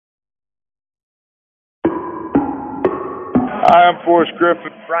I'm Forrest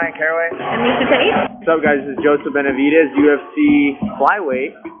Griffin. Brian Caraway. And Lisa Tate. What's up, guys? This is Joseph Benavidez, UFC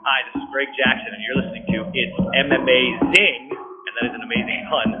flyweight. Hi, this is Greg Jackson, and you're listening to It's MMA Zing, and that is an amazing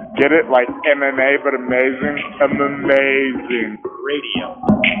pun. Get it? Like MMA, but amazing? Amazing. Radio.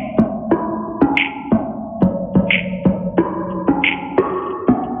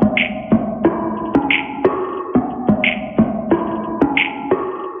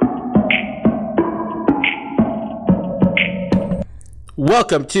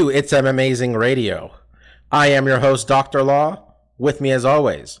 Welcome to It's Amazing Radio. I am your host, Dr. Law. With me, as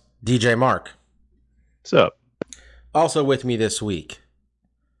always, DJ Mark. What's up? Also with me this week,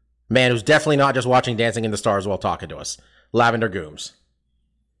 man who's definitely not just watching Dancing in the Stars while talking to us, Lavender Gooms.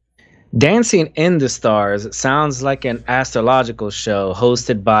 Dancing in the Stars sounds like an astrological show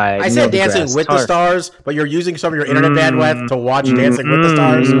hosted by I said Dancing with the Stars, but you're using some of your internet bandwidth to watch Dancing with the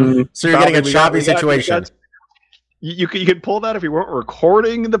Stars, so you're getting a choppy situation. You could pull that if you weren't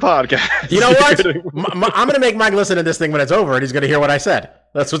recording the podcast. You know what? I'm going to make Mike listen to this thing when it's over, and he's going to hear what I said.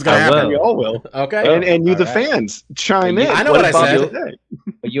 That's what's going to happen. We all will. Okay. And you, the fans, chime in. I know what I said.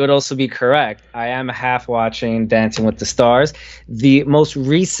 But you would also be correct. I am half watching Dancing with the Stars. The most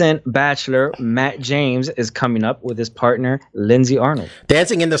recent Bachelor, Matt James, is coming up with his partner, Lindsay Arnold.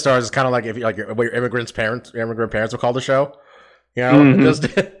 Dancing in the Stars is kind of like if what your immigrant parents would call the show. You know, just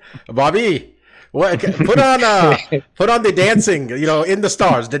Bobby. What put on the dancing, in the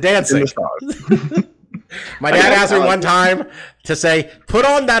stars, the dancing. In the stars. My dad asked me one time to say, put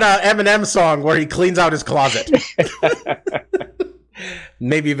on that Eminem song where he cleans out his closet.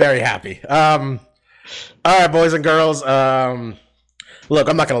 Made me very happy. All right, boys and girls. Look,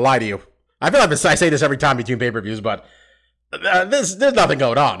 I'm not gonna lie to you. I feel like I say this every time between pay-per-views, but there's nothing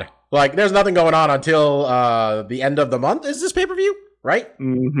going on. Like, there's nothing going on until the end of the month. Is this pay-per-view? Right?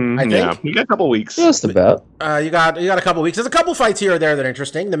 Mm-hmm, I think. Yeah. You got a couple weeks. Just about. You got a couple weeks. There's a couple fights here or there that are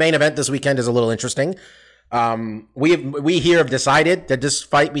interesting. The main event this weekend is a little interesting. We here have decided that this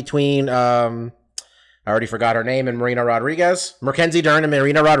fight between I already forgot her name, and Marina Rodriguez, Mackenzie Dern and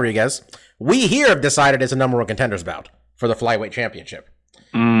Marina Rodriguez, we here have decided it's a number one contenders bout for the flyweight championship.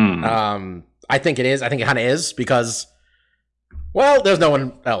 I think it is. I think it kind of is because, well, there's no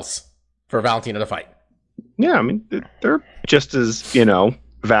one else for Valentina to fight. Yeah, I mean, they're just as,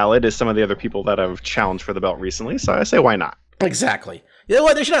 valid as some of the other people that have challenged for the belt recently, so I say why not? Exactly. You know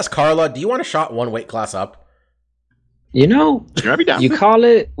what? They should ask Carla, do you want a shot one weight class up? You know,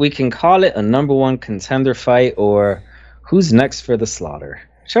 we can call it a number one contender fight or who's next for the slaughter.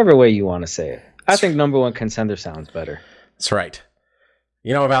 Whichever way you want to say it. I think number one contender sounds better. That's right.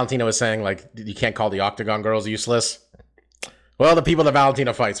 You know what Valentina was saying, like, you can't call the Octagon girls useless? Well, the people that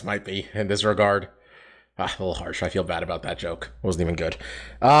Valentina fights might be in this regard. A little harsh. I feel bad about that joke. It wasn't even good.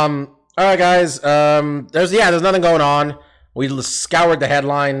 All right, guys. There's nothing going on. We scoured the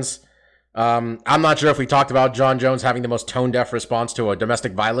headlines. I'm not sure if we talked about John Jones having the most tone-deaf response to a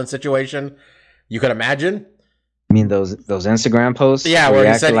domestic violence situation you could imagine. I mean those Instagram posts? Yeah,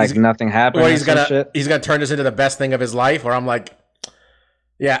 where he said like nothing happened. Where he's gonna turn this into the best thing of his life. Where I'm like,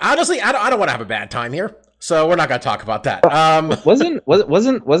 yeah, honestly, I don't want to have a bad time here. So we're not going to talk about that.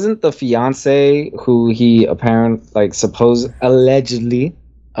 Wasn't the fiance who he allegedly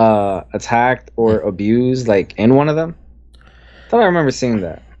attacked or abused in one of them? I thought I remember seeing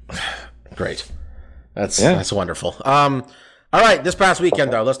that. Great. That's wonderful. All right, this past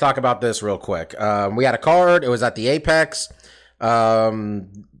weekend though, let's talk about this real quick. We had a card. It was at the Apex.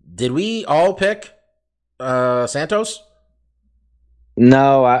 Did we all pick Santos?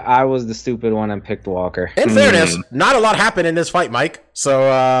 No, I was the stupid one and picked Walker. In fairness, not a lot happened in this fight, Mike. So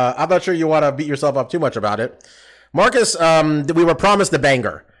I'm not sure you want to beat yourself up too much about it. Marcus, we were promised the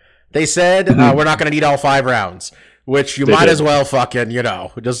banger. They said we're not going to need all 5 rounds, which you might as well fucking,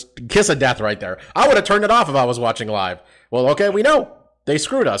 just kiss of death right there. I would have turned it off if I was watching live. Well, okay, we know. They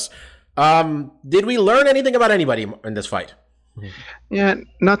screwed us. Did we learn anything about anybody in this fight? Yeah,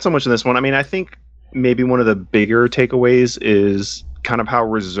 not so much in this one. I mean, I think maybe one of the bigger takeaways is kind of how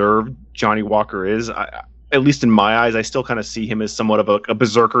reserved Johnny Walker is. At least in my eyes, I still kind of see him as somewhat of a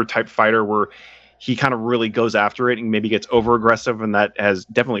berserker type fighter where he kind of really goes after it and maybe gets over aggressive, and that has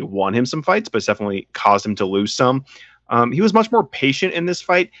definitely won him some fights, but it's definitely caused him to lose some. He was much more patient in this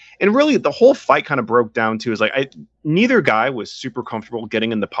fight, and really the whole fight kind of broke down to is neither guy was super comfortable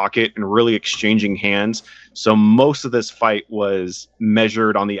getting in the pocket and really exchanging hands. So most of this fight was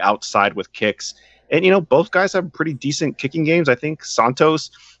measured on the outside with kicks. And, both guys have pretty decent kicking games. I think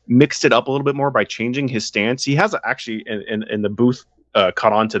Santos mixed it up a little bit more by changing his stance. He has actually in the booth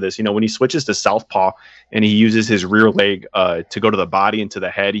caught on to this. You know, when he switches to southpaw and he uses his rear leg to go to the body and to the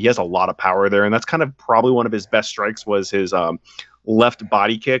head, he has a lot of power there, and that's kind of probably one of his best strikes was his left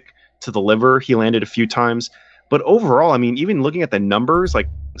body kick to the liver. He landed a few times, but overall, I mean, even looking at the numbers, like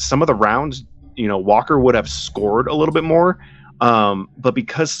some of the rounds, you know, Walker would have scored a little bit more. But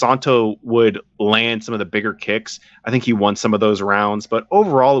because Santo would land some of the bigger kicks, I think he won some of those rounds. But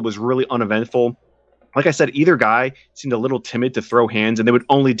overall, it was really uneventful. Like I said, either guy seemed a little timid to throw hands, and they would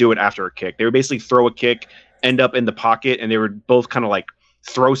only do it after a kick. They would basically throw a kick, end up in the pocket, and they would both kind of like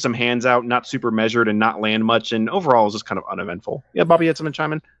throw some hands out, not super measured and not land much. And overall, it was just kind of uneventful. Yeah, Bobby, you had something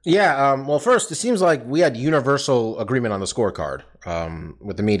chime in? Yeah, well, first, it seems like we had universal agreement on the scorecard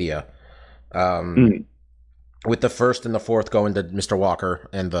with the media. With the first and the fourth going to Mr. Walker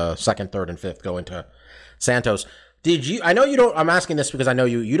and the second, third, and fifth going to Santos. Did you, I know you don't, I'm asking this because I know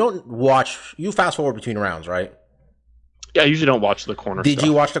you don't watch, you fast forward between rounds, right? Yeah, I usually don't watch the corner stuff. Did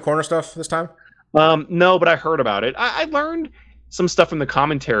you watch the corner stuff this time? No, but I heard about it. I learned some stuff from the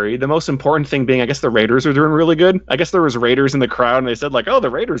commentary. The most important thing being, I guess the Raiders are doing really good. I guess there was Raiders in the crowd, and they said like, "Oh, the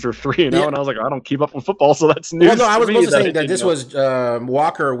Raiders are 3-0," and I was like, "I don't keep up with football, so that's news." Well, no, I was supposed to say that that this was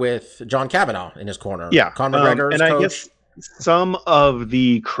Walker with John Kavanaugh in his corner. Yeah, Conor McGregor's and coach. I guess some of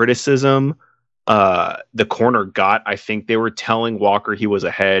the criticism the corner got, I think they were telling Walker he was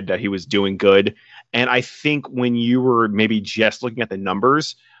ahead, that he was doing good, and I think when you were maybe just looking at the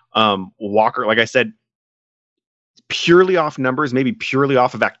numbers, Walker, like I said, purely off numbers, maybe purely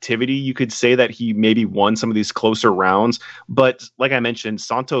off of activity, you could say that he maybe won some of these closer rounds. But like I mentioned,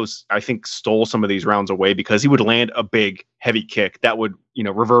 Santos, I think, stole some of these rounds away because he would land a big, heavy kick that would, you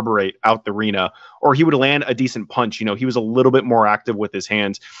know, reverberate out the arena, or he would land a decent punch. You know, he was a little bit more active with his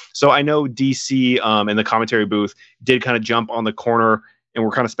hands. So I know DC in the commentary booth did kind of jump on the corner, and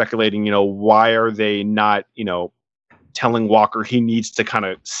we're kind of speculating, you know, why are they not, you know, telling Walker he needs to kind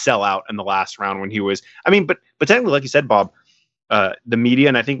of sell out in the last round when he was, I mean, but technically, like you said, Bob, the media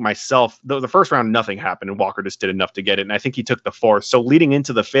and I think myself, the first round, nothing happened and Walker just did enough to get it. And I think he took the fourth. So leading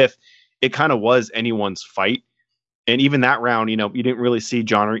into the fifth, it kind of was anyone's fight. And even that round, you know, you didn't really see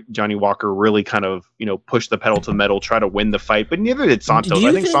Johnny Walker really kind of, you know, push the pedal to the metal, try to win the fight, but neither did Santos.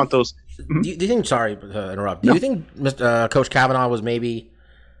 I think Santos. Do you think, sorry to interrupt, do you think Coach Kavanaugh was maybe,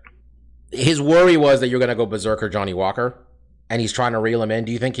 his worry was that you're going to go berserker Johnny Walker, and he's trying to reel him in?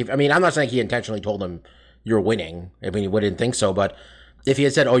 Do you think I mean, I'm not saying he intentionally told him you're winning. I mean, he wouldn't think so, but if he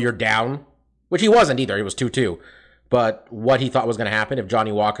had said, "Oh, you're down," which he wasn't either, he was 2-2. But what he thought was going to happen if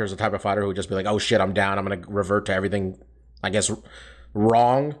Johnny Walker is the type of fighter who would just be like, "Oh shit, I'm down. I'm going to revert to everything, I guess,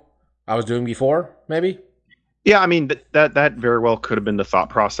 wrong I was doing before," maybe. Yeah, I mean, that very well could have been the thought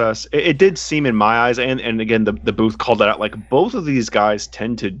process. It did seem in my eyes, and again, the booth called it out, like both of these guys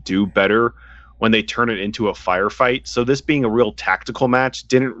tend to do better when they turn it into a firefight. So this being a real tactical match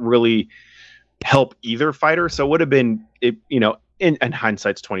didn't really help either fighter. So it would have been, you know, in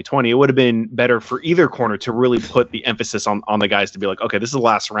hindsight's 2020, it would have been better for either corner to really put the emphasis on the guys to be like, okay, this is the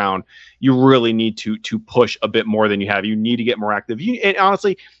last round. You really need to push a bit more than you have. You need to get more active. And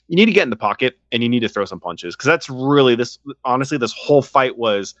honestly, you need to get in the pocket and you need to throw some punches, because that's really this. Honestly, this whole fight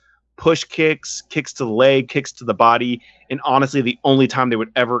was push kicks, kicks to the leg, kicks to the body. And honestly, the only time they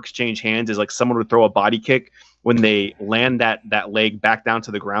would ever exchange hands is like someone would throw a body kick. When they land that leg back down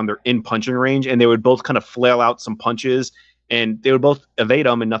to the ground, they're in punching range, and they would both kind of flail out some punches, and they would both evade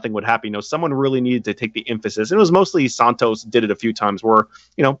them and nothing would happen. You know, someone really needed to take the emphasis. And it was mostly Santos did it a few times where,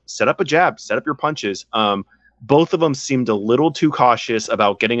 you know, set up a jab, set up your punches. Both of them seemed a little too cautious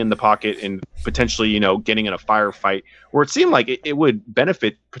about getting in the pocket and potentially, you know, getting in a firefight, where it seemed like it would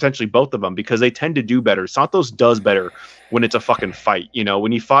benefit potentially both of them, because they tend to do better. Santos does better when it's a fucking fight. You know,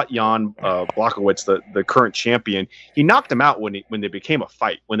 when he fought Jan Blachowicz, the current champion, he knocked him out when they became a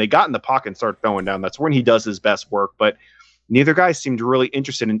fight. When they got in the pocket and started throwing down, that's when he does his best work. But neither guy seemed really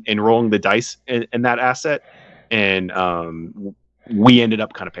interested in rolling the dice in that asset. And we ended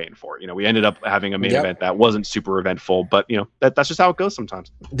up kind of paying for it. You know, we ended up having a main event that wasn't super eventful, but you know, that's just how it goes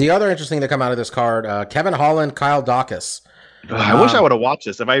sometimes. The other interesting thing to come out of this card, Kevin Holland, Kyle Daukaus. I wish I would have watched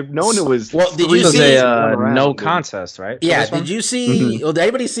this. If I'd known it was, well, did you see no contest, right? Yeah. Did you see? Did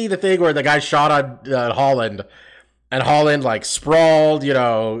anybody see the thing where the guy shot on Holland, and Holland like sprawled? You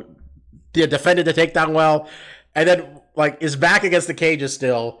know, defended the takedown well, and then like is back against the cages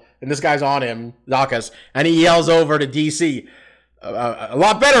still, and this guy's on him, Daukaus, and he yells over to DC. A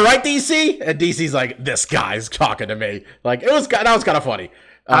lot better, right, DC? And DC's like, this guy's talking to me. Like, that was kind of funny.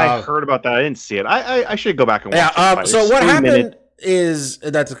 I heard about that. I didn't see it. I should go back and watch it. So what happened is,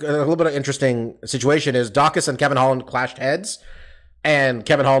 that's a little bit of an interesting situation, is Daukaus and Kevin Holland clashed heads, and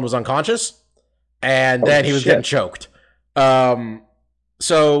Kevin Holland was unconscious, and then he was getting choked.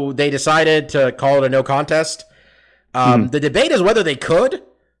 So they decided to call it a no contest. The debate is whether they could.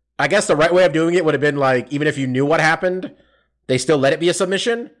 I guess the right way of doing it would have been like, even if you knew what happened, they still let it be a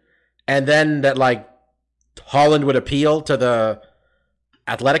submission. And then that like Holland would appeal to the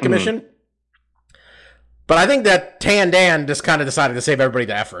athletic commission. But I think that Tan Dan just kind of decided to save everybody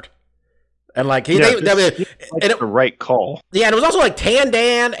the effort. And like, the right call. Yeah, and it was also like Tan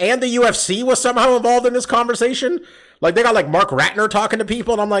Dan and the UFC was somehow involved in this conversation. Like they got like Mark Ratner talking to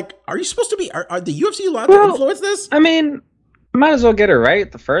people, and I'm like, are you supposed to be? Are the UFC allowed to influence this? I mean, might as well get it right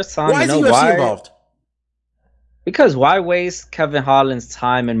the first time. Why is the UFC involved? Because why waste Kevin Holland's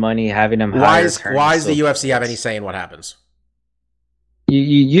time and money having him? Why does the UFC have any say in what happens?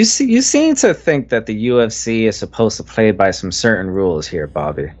 You seem to think that the UFC is supposed to play by some certain rules here,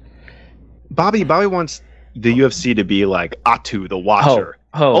 Bobby. Bobby wants the UFC to be like Atu, the watcher.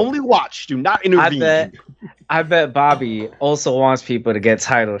 Only watch, do not intervene. I bet Bobby also wants people to get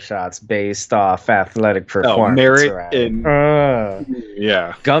title shots based off athletic performance. Merit and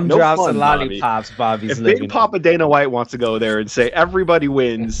gumdrops and lollipops. Bobby's if Big Papa Dana White wants to go there and say everybody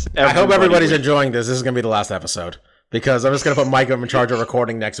wins, I hope everybody's enjoying this. This is going to be the last episode because I'm just going to put Mike in charge of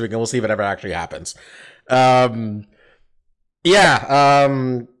recording next week, and we'll see if it ever actually happens. Kevin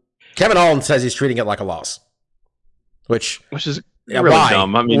Holland says he's treating it like a loss, which is really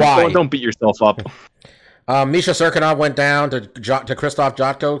dumb. I mean, don't beat yourself up. Misha Serkinov went down to Krzysztof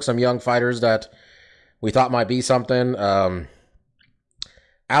Jotko, some young fighters that we thought might be something.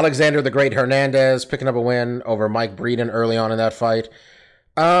 Alexander the Great Hernandez picking up a win over Mike Breeden early on in that fight.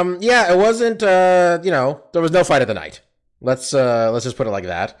 It wasn't, there was no fight of the night. Let's just put it like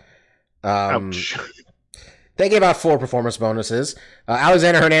that. Ouch. They gave out 4 performance bonuses.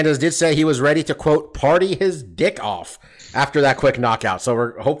 Alexander Hernandez did say he was ready to, quote, party his dick off after that quick knockout. So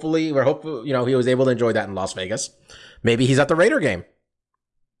we're hopeful, he was able to enjoy that in Las Vegas. Maybe he's at the Raider game.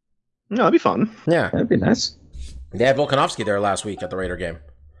 No, that'd be fun. Yeah. That'd be nice. They had Volkanovski there last week at the Raider game.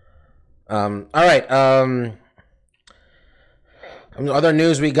 All right. Other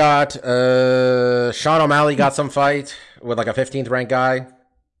news we got, Sean O'Malley got some fight with like a 15th ranked guy.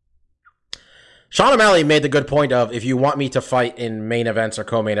 Sean O'Malley made the good point of, if you want me to fight in main events or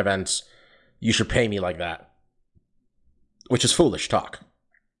co-main events, you should pay me like that. Which is foolish talk.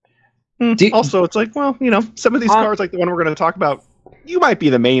 Also, it's like, well, some of these cards, like the one we're going to talk about, you might be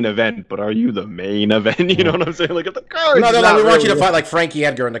the main event, but are you the main event? You know what I'm saying? Like, if the card. No, they're like, we want you to fight like Frankie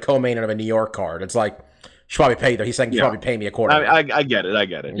Edgar in the co-main of a New York card. It's like, you should probably pay, though. He's saying you should probably pay me accordingly. I get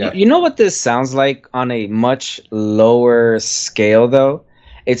it. Yeah. You know what this sounds like on a much lower scale, though?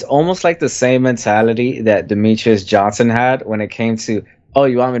 It's almost like the same mentality that Demetrius Johnson had when it came to, oh,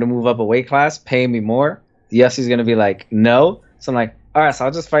 you want me to move up a weight class? Pay me more? The UFC's going to be like, no. So I'm like, all right, so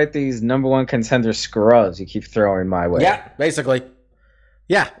I'll just fight these number 1 contender scrubs you keep throwing my way. Yeah, basically.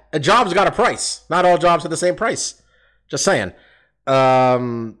 Yeah, a job's got a price. Not all jobs are the same price. Just saying.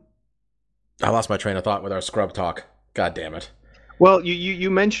 I lost my train of thought with our scrub talk. God damn it. Well,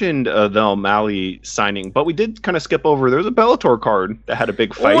 you mentioned the O'Malley signing, but we did kind of skip over. There was a Bellator card that had a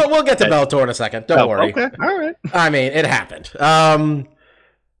big fight. We'll get to Bellator in a second. Don't worry. Okay, all right. I mean, it happened.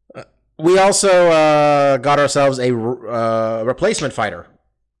 We also got ourselves a replacement fighter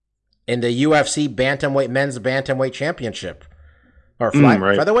in the UFC men's bantamweight championship. Or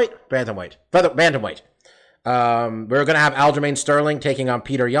featherweight? Bantamweight. Bantamweight. We're going to have Aljamain Sterling taking on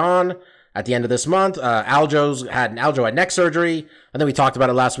Peter Yan at the end of this month. Aljo had neck surgery. I think we talked about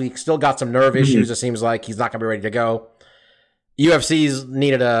it last week. Still got some nerve issues. It seems like he's not going to be ready to go. UFC's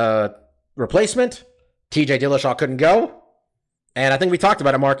needed a replacement. TJ Dillashaw couldn't go. And I think we talked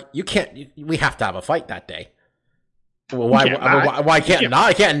about it, Mark. We have to have a fight that day. Well, why can't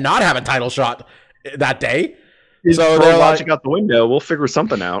I can't not have a title shot that day? So they're logic out the window. We'll figure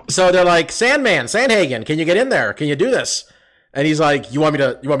something out. So they're like, Sandhagen, can you get in there? Can you do this? And he's like, you want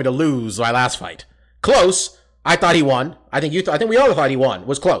me to lose my last fight? Close. I thought he won. I think we all thought he won. It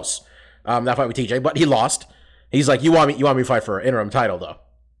was close. That fight with TJ, but he lost. He's like, you want me to fight for an interim title though?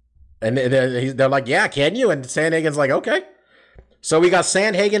 And they're like, yeah, can you? And Sandhagen's like, okay. So we got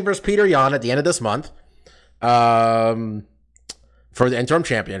Sandhagen versus Peter Yan at the end of this month, for the interim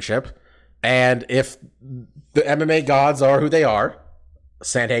championship. And if the MMA gods are who they are,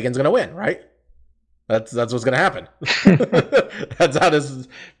 Sandhagen's going to win, right? That's what's going to happen. That's how this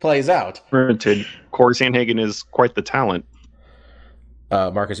plays out. Granted, Corey Sandhagen is quite the talent.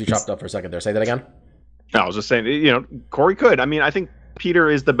 Marcus, you chopped up for a second there. Say that again. No, I was just saying, Corey could. I mean, I think Peter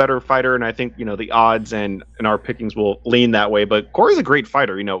is the better fighter, and I think, the odds and our pickings will lean that way. But Corey's a great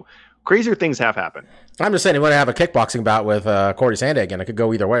fighter. Crazier things have happened. I'm just saying, when I have a kickboxing bout with Corey Sandhagen, it could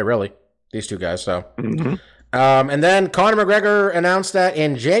go either way, really. These two guys. So, And then Conor McGregor announced that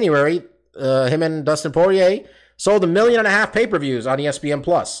in January, him and Dustin Poirier sold 1.5 million pay-per-views on ESPN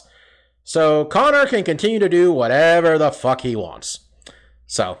Plus. So Conor can continue to do whatever the fuck he wants.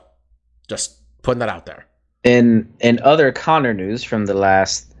 So, just putting that out there. In other Conor news from the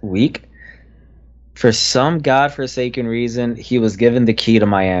last week, for some godforsaken reason, he was given the key to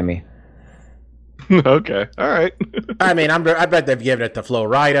Miami. Okay, all right. I mean, I bet they've given it to Flo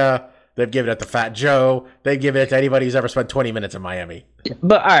Rida. They've given it to Fat Joe. They've given it to anybody who's ever spent 20 minutes in Miami.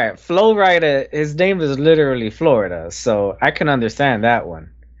 But all right, Flo Rida, his name is literally Florida, so I can understand that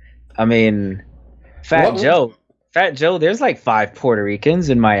one. I mean, Fat Joe, there's like 5 Puerto Ricans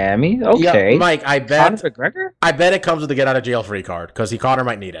in Miami. Okay. Yeah, Mike, I bet Conor McGregor? I bet it comes with the get out of jail free card because Conor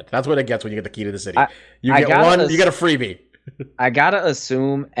might need it. That's what it gets when you get the key to the city. You get a freebie. I gotta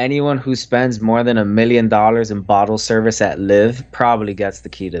assume anyone who spends more than $1 million in bottle service at Live probably gets the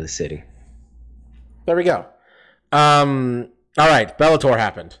key to the city. There we go. All right, Bellator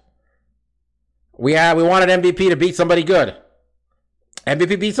happened. We wanted MVP to beat somebody good.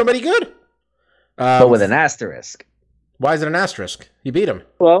 MVP beat somebody good, but with an asterisk. Why is it an asterisk? He beat him.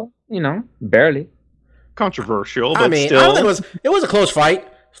 Well, barely. Controversial, but I mean, still. I don't think it was a close fight.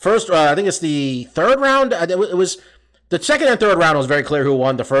 First, I think it's the third round. It was the second and third round was very clear who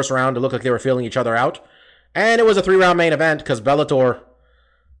won. The first round, it looked like they were feeling each other out, and it was a 3-round main event because Bellator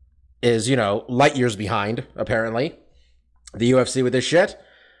is light years behind apparently the UFC with this shit.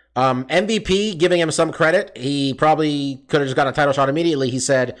 MVP giving him some credit. He probably could have just gotten a title shot immediately. He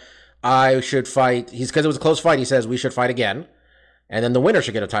said, "I should fight." Because it was a close fight. He says we should fight again, and then the winner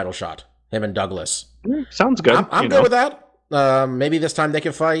should get a title shot. Him and Douglas. Sounds good. I'm good with that. Maybe this time they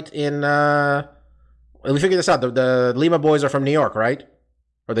can fight in. We figured this out. The Lima boys are from New York, right?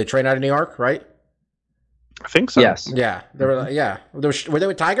 Or they train out of New York, right? I think so. Yes. Yeah, they were. Yeah, were they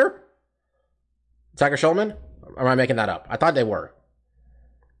with Tiger? Tiger Schulman? Or am I making that up? I thought they were.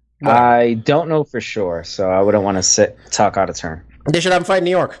 I don't know for sure, so I wouldn't want to talk out of turn. They should have him fight in New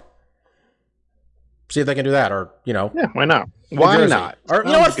York. See if they can do that, or Yeah, why not? Why not? Or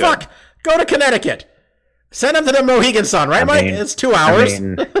you know what? Good. Fuck. Go to Connecticut. Send him to the Mohegan Sun, right, Mike? It's 2 hours.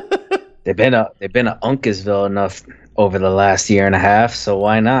 They've been at Uncasville enough over the last year and a half, so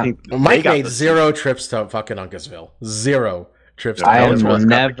why not? Mike made 0 trips to fucking Uncasville. 0 trips. I am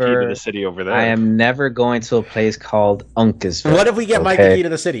never to the city over there. I am never going to a place called Uncasville. What if we get Mike the key to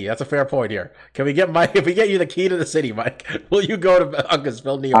the city? That's a fair point here. Can we get Mike? If we get you the key to the city, Mike, will you go to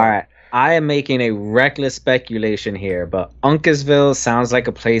Uncasville, New York? All right. I am making a reckless speculation here, but Uncasville sounds like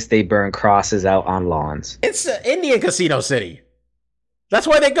a place they burn crosses out on lawns. It's Indian Casino City. That's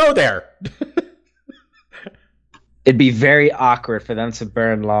why they go there. It'd be very awkward for them to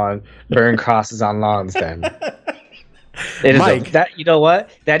burn crosses on lawns then. It is Mike, that you know what?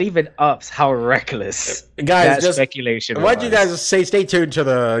 That even ups how reckless guys, that speculation why'd was. you guys say stay tuned to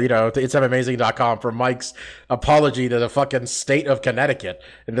the to itsamazing.com for Mike's apology to the fucking state of Connecticut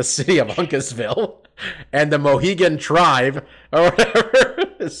and the city of Uncasville and the Mohegan tribe or whatever.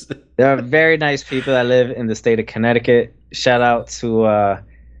 There are very nice people that live in the state of Connecticut. Shout out to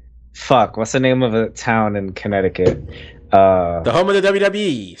what's the name of a town in Connecticut? The home of the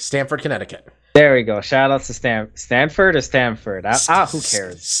WWE, Stamford, Connecticut. There we go. Shout out to Stanford or Stamford. Who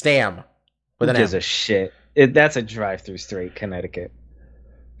cares? Stam. Who gives a shit? That's a drive-through straight, Connecticut.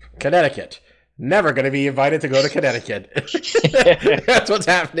 Connecticut. Never going to be invited to go to Connecticut. That's what's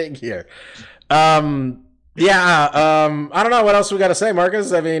happening here. I don't know what else we got to say,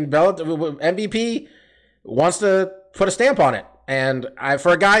 Marcus. I mean, MVP wants to put a stamp on it. And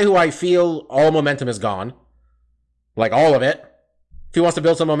for a guy who I feel all momentum is gone, like all of it, if he wants to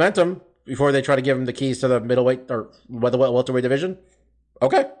build some momentum before they try to give him the keys to the middleweight or welterweight division,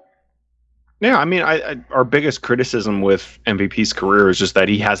 okay. Yeah, I mean, our biggest criticism with MVP's career is just that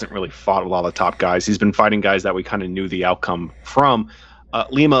he hasn't really fought a lot of top guys. He's been fighting guys that we kind of knew the outcome from.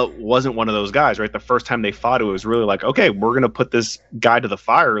 Lima wasn't one of those guys, right? The first time they fought, it was really like, okay, we're going to put this guy to the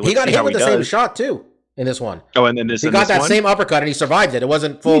fire. He got hit with the same shot, too, in this one. Oh, and then he got that same uppercut, and he survived it. It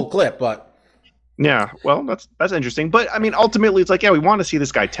wasn't full clip, but... Yeah, well, that's interesting. But, I mean, ultimately, it's like, yeah, we want to see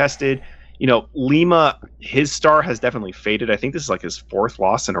this guy tested. Lima, his star has definitely faded. I think this is like his 4th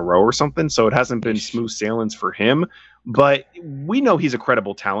loss in a row or something, so it hasn't been smooth sailings for him. But we know he's a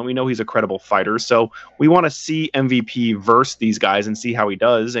credible talent. We know he's a credible fighter. So we want to see MVP verse these guys and see how he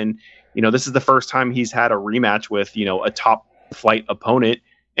does. And, this is the first time he's had a rematch with, a top flight opponent.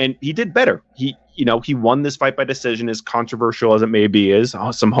 And he did better. He won this fight by decision, as controversial as it may be,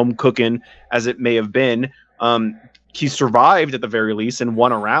 some home cooking as it may have been. He survived at the very least and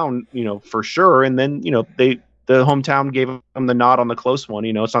won a round, for sure. And then, the the hometown gave him the nod on the close one.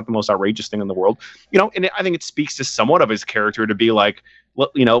 It's not the most outrageous thing in the world. And I think it speaks to somewhat of his character to be like,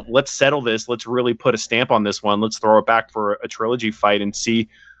 let's settle this. Let's really put a stamp on this one. Let's throw it back for a trilogy fight and see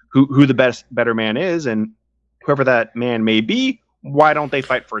who the better man is, and whoever that man may be. Why don't they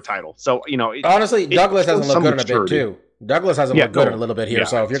fight for a title? So honestly, Douglas hasn't looked good in a bit too. Douglas hasn't looked good in a little bit here. Yeah.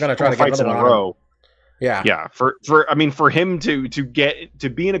 So if you're going to try to get another one in a row, yeah. For him to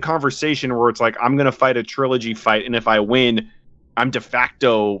be in a conversation where it's like, I'm going to fight a trilogy fight, and if I win, I'm de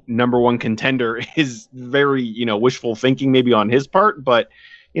facto number one contender, is very wishful thinking maybe on his part, but.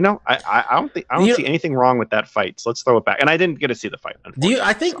 I don't see anything wrong with that fight. So let's throw it back. And I didn't get to see the fight.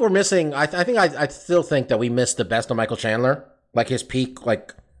 I think we're missing. I still think that we missed the best of Michael Chandler. Like his peak,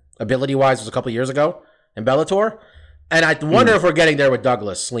 like ability wise, was a couple years ago in Bellator, and I wonder if we're getting there with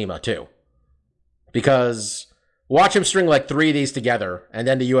Douglas Lima too, because watch him string like 3 of these together, and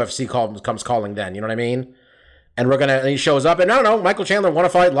then the UFC comes calling. Then you know what I mean? And he shows up, and I don't know. Michael Chandler won a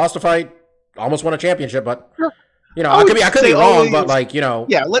fight, lost a fight, almost won a championship, but I could be wrong, but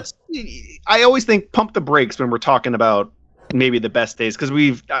yeah. I always think pump the brakes when we're talking about maybe the best days, because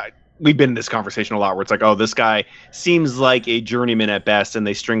we've been in this conversation a lot where it's like, oh, this guy seems like a journeyman at best, and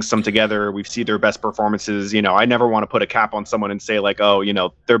they string some together. We see their best performances. I never want to put a cap on someone and say like, oh,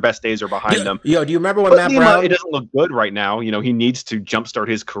 their best days are behind them. Do you remember when Matt Brown? It doesn't look good right now. He needs to jumpstart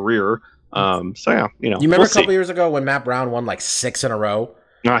his career. You remember a couple years ago when Matt Brown won like 6 in a row?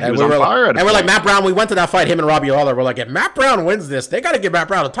 He was on fire. And we're like, Matt Brown, we went to that fight, him and Robbie Lawler. We're like, if Matt Brown wins this, they got to give Matt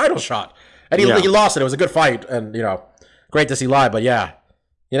Brown a title shot. And he lost it. It was a good fight. And, great to see live. But yeah,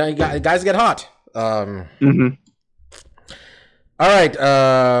 guys get hot. All right.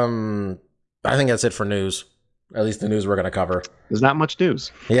 I think that's it for news. At least the news we're going to cover. There's not much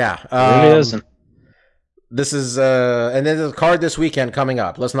news. Yeah. Really isn't. This is, and then the card this weekend coming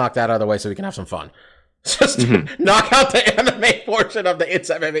up. Let's knock that out of the way so we can have some fun. Just knock out the MMA portion of the It's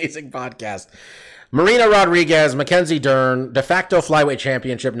Amazing podcast. Marina Rodriguez, Mackenzie Dern, de facto flyweight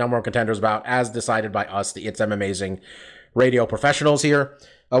championship, number one contenders bout, as decided by us, the It's Amazing radio professionals here.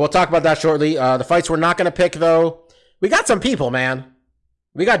 We'll talk about that shortly. The fights we're not going to pick, though, we got some people, man.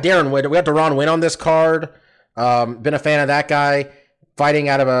 We got Darren Wood. We got Deron Wynn on this card. Been a fan of that guy, fighting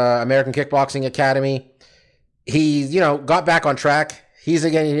out of American Kickboxing Academy. He, got back on track. He's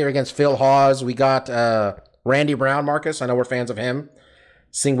again here against Phil Hawes. We got Randy Brown, Marcus. I know we're fans of him.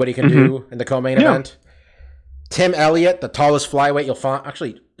 Seeing what he can do in the co-main event. Tim Elliott, the tallest flyweight you'll find.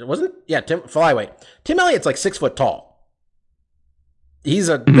 Actually, it wasn't? Yeah, flyweight. Tim Elliott's like 6 foot tall. He's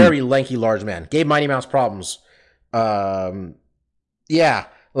a very lanky, large man. Gave Mighty Mouse problems. Yeah.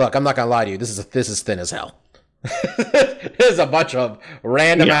 Look, I'm not gonna lie to you. This is thin as hell. There's a bunch of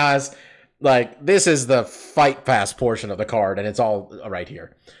random ass. Like, this is the Fight Pass portion of the card, and it's all right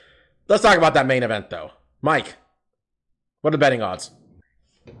here. Let's talk about that main event, though. Mike, what are the betting odds?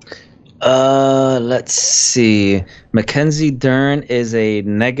 Let's see. Mackenzie Dern is a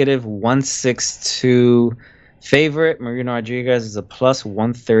negative 162 favorite. Marina Rodriguez is a plus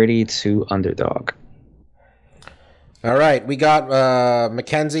 132 underdog. All right, we got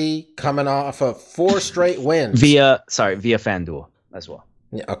Mackenzie coming off of 4 straight wins. Via FanDuel as well.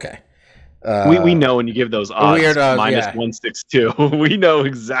 Yeah, okay. We know when you give those odds minus 162. We know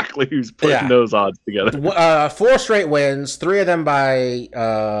exactly who's putting those odds together. 4 straight wins, 3 of them by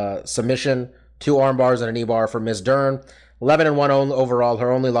submission, 2 arm bars and a knee bar for Ms. Dern. 11-1 overall.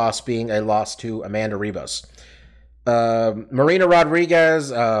 Her only loss being a loss to Amanda Ribas. Marina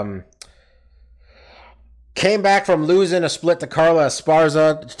Rodriguez came back from losing a split to Carla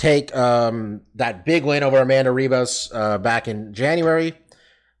Esparza to take that big win over Amanda Ribas back in January.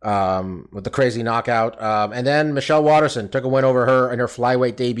 With the crazy knockout. And then Michelle Watterson took a win over her in her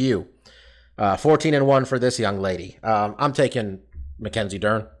flyweight debut. 14-1 for this young lady. I'm taking Mackenzie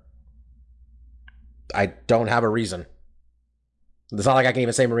Dern. I don't have a reason. It's not like I can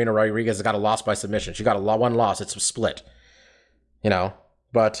even say Marina Rodriguez got a loss by submission. She got one loss. It's a split.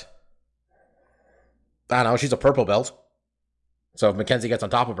 But I don't know. She's a purple belt. So if Mackenzie gets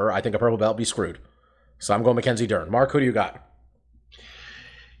on top of her, I think a purple belt be screwed. So I'm going Mackenzie Dern. Mark, who do you got?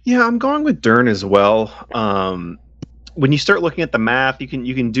 Yeah, I'm going with Dern as well. When you start looking at the math, you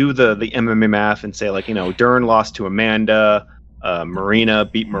can do the MMA math and say, like, Dern lost to Amanda, Marina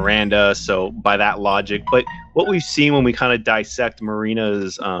beat Miranda, so by that logic. But what we've seen when we kind of dissect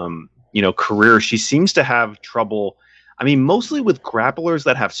Marina's career, she seems to have trouble. I mean, mostly with grapplers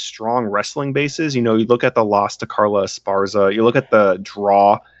that have strong wrestling bases. You look at the loss to Carla Esparza, you look at the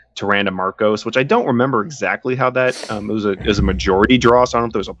draw to Randa Marcos, which I don't remember exactly how that it was a majority draw, so I don't know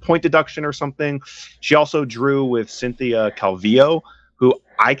if there was a point deduction or something. She also drew with Cynthia Calvillo, who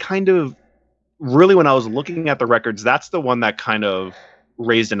I kind of really, when I was looking at the records, that's the one that kind of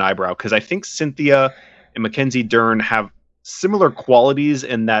raised an eyebrow, because I think Cynthia and Mackenzie Dern have similar qualities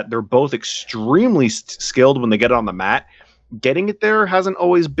in that they're both extremely skilled when they get it on the mat. Getting it there hasn't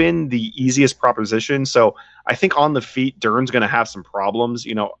always been the easiest proposition. So I think on the feet, Dern's going to have some problems.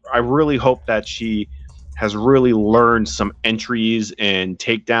 You know, I really hope that she has really learned some entries and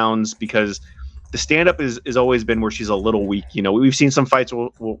takedowns, because the stand-up is always been where she's a little weak. You know, we've seen some fights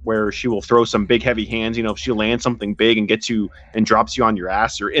where she will throw some big, heavy hands. You know, if she lands something big and gets you and drops you on your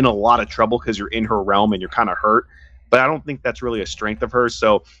ass, you're in a lot of trouble because you're in her realm and you're kind of hurt. But I don't think that's really a strength of hers.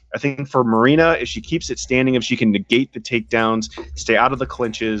 So I think for Marina, if she keeps it standing, if she can negate the takedowns, stay out of the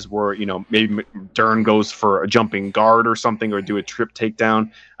clinches where, you know, maybe Dern goes for a jumping guard or something, or do a trip takedown,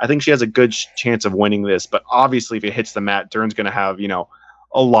 I think she has a good chance of winning this. But obviously, if it hits the mat, Dern's going to have, you know,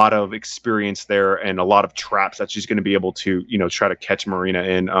 a lot of experience there and a lot of traps that she's going to be able to, you know, try to catch Marina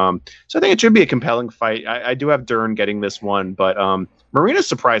in. So I think it should be a compelling fight. I do have Dern getting this one, but Marina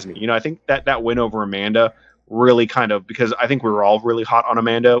surprised me. You know, I think that win over Amanda really kind of, because I think we were all really hot on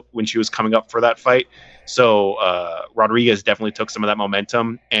Amanda when she was coming up for that fight. So Rodriguez definitely took some of that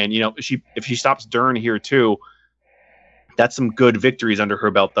momentum. And, you know, if she stops Dern here too, that's some good victories under her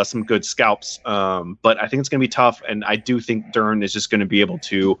belt. That's some good scalps. But I think it's going to be tough. And I do think Dern is just going to be able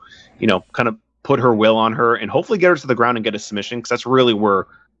to, you know, kind of put her will on her and hopefully get her to the ground and get a submission, because that's really where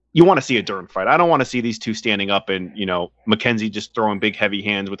you want to see a Dern fight. I don't want to see these two standing up and, you know, Mackenzie just throwing big, heavy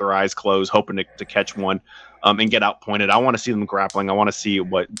hands with her eyes closed, hoping to catch one and get outpointed. I want to see them grappling. I want to see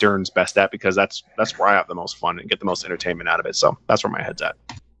what Dern's best at, because that's where I have the most fun and get the most entertainment out of it. So that's where my head's at.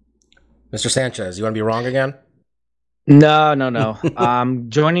 Mr. Sanchez, you want to be wrong again? No. I'm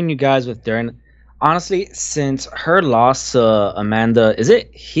joining you guys with Dern. Honestly, since her loss to Amanda, is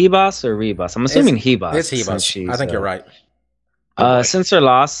it Hebas or Rebus? I'm assuming Hebas. It's Hebas. I think you're right. Since her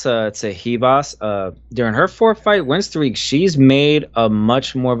loss to Hebas, during her 4-fight win streak, she's made a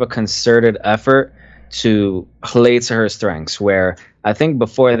much more of a concerted effort to play to her strengths, where I think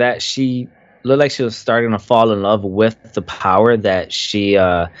before that she looked like she was starting to fall in love with the power that she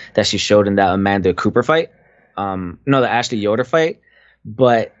showed in that Amanda Cooper fight. The Ashley Yoder fight.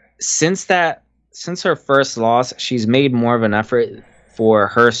 But since her first loss, she's made more of an effort for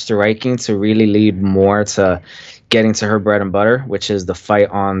her striking to really lead more to getting to her bread and butter, which is the fight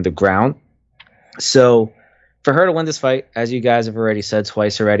on the ground. So for her to win this fight, as you guys have already said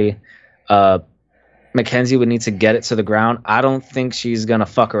twice already, Mackenzie would need to get it to the ground. I don't think she's going to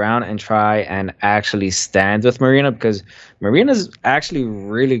fuck around and try and actually stand with Marina, because Marina's actually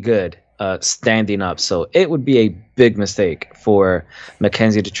really good standing up. So it would be a big mistake for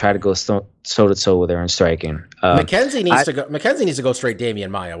Mackenzie to try to go toe-to-toe with her in striking. Mackenzie needs to go straight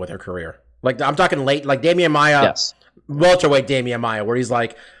Damian Maia with her career. Like, I'm talking late, like Damian Maia, yes. Welterweight Damian Maia, where he's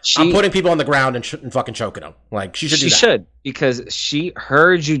like, I'm putting people on the ground and fucking choking them. Like, she should do that. She should, because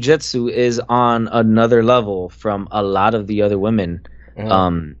her jiu-jitsu is on another level from a lot of the other women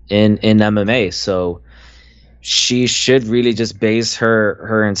in MMA. So she should really just base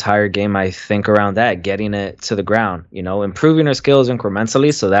her entire game, I think, around that, getting it to the ground, you know, improving her skills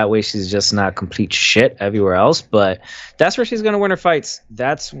incrementally, so that way she's just not complete shit everywhere else. But that's where she's going to win her fights.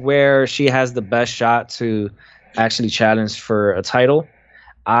 That's where she has the best shot to actually challenge for a title.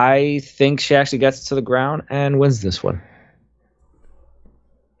 I think she actually gets to the ground and wins this one.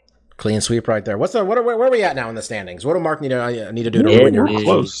 Clean sweep right there. Where are we at now in the standings? What do Mark need to do to win your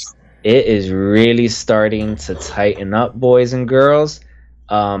close? It is really starting to tighten up, boys and girls.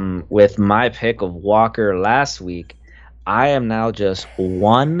 With my pick of Walker last week, I am now just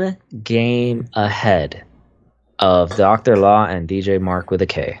one game ahead of Dr. Law and DJ Mark with a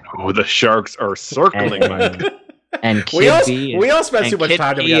K. Oh, the Sharks are circling, Mike. And we all spent too much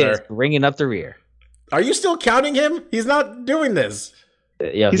time together. Is bringing up the rear. Are you still counting him? He's not doing this.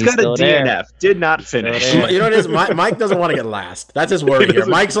 Yeah, he's got a DNF. There. Did not finish. You know what it is? Mike doesn't want to get last. That's his worry here.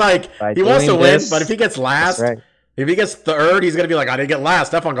 Mike's like, he wants to win, but if he gets last, right. If he gets third, he's gonna be like, I didn't get last.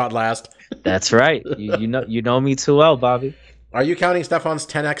 Stefan got last. That's right. You know me too well, Bobby. Are you counting Stefan's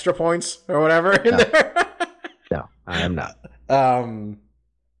 10 extra points or whatever in there? No, I am not.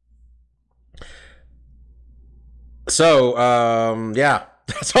 Yeah.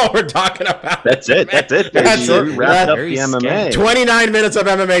 That's all we're talking about. That's it. That's it. That's it. We wrapped up the MMA. 29 minutes of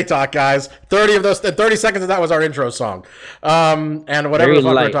MMA talk, guys. 30 seconds of that was our intro song. And whatever the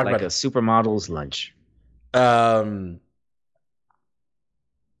fuck we're talking about. A supermodel's lunch.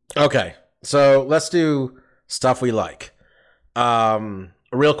 Okay. So let's do stuff we like. A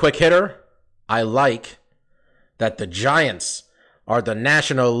real quick hitter. I like that the Giants are the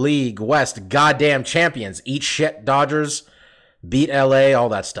National League West goddamn champions. Eat shit, Dodgers. Beat LA, all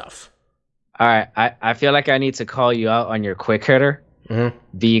that stuff. All right, I feel like I need to call you out on your quick hitter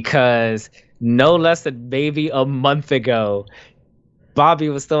because no less than maybe a month ago, Bobby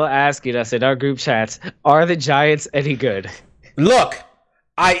was still asking us in our group chats, are the Giants any good? Look,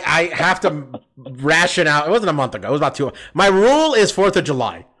 I have to ration out. It wasn't a month ago. It was about 2. My rule is 4th of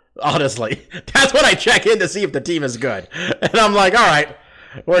July. Honestly, that's when I check in to see if the team is good, and I'm like, all right,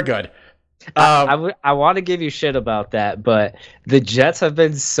 we're good. I want to give you shit about that, but the Jets have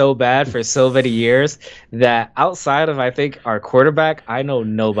been so bad for so many years that outside of, I think, our quarterback, I know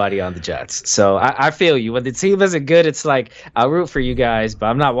nobody on the Jets. So I feel you. When the team isn't good, it's like, I'll root for you guys, but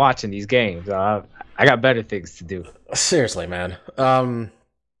I'm not watching these games. I got better things to do. Seriously, man.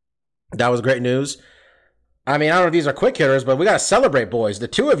 That was great news. I mean, I don't know if these are quick hitters, but we got to celebrate, boys. The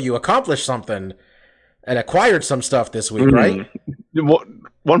two of you accomplished something and acquired some stuff this week, right?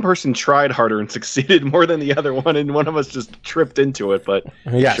 One person tried harder and succeeded more than the other one, and one of us just tripped into it, but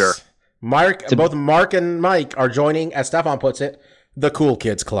yes. Sure. Both Mark and Mike are joining, as Stefan puts it, the Cool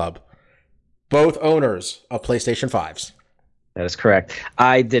Kids Club. Both owners of PlayStation 5s. That is correct.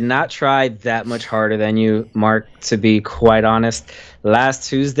 I did not try that much harder than you, Mark, to be quite honest. Last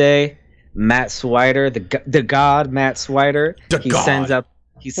Tuesday, Matt Swider, the god Matt Swider,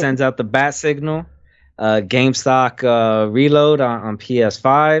 he sends out the bat signal. GameStop reload on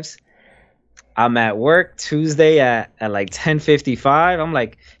PS5s. I'm at work Tuesday at like 10:55. I'm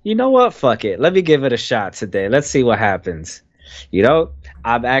like, you know what? Fuck it. Let me give it a shot today. Let's see what happens. You know,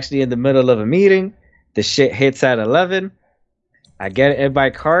 I'm actually in the middle of a meeting. The shit hits at 11. I get it in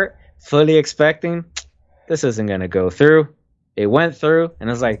my cart, fully expecting this isn't going to go through. It went through, and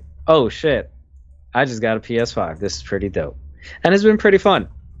I was like, oh shit, I just got a PS5. This is pretty dope. And it's been pretty fun.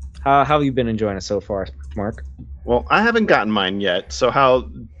 How have you been enjoying it so far, Mark? Well, I haven't gotten mine yet. So how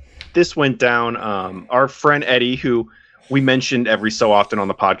this went down, our friend Eddie, who we mentioned every so often on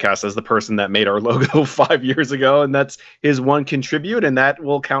the podcast as the person that made our logo 5 years ago, and that's his one contribute, and that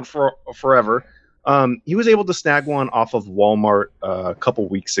will count for forever. He was able to snag one off of Walmart a couple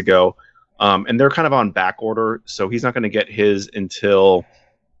weeks ago, and they're kind of on back order, so he's not going to get his until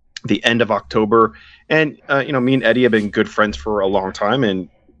the end of October. And me and Eddie have been good friends for a long time, and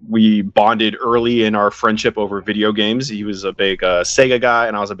we bonded early in our friendship over video games. He was a big Sega guy,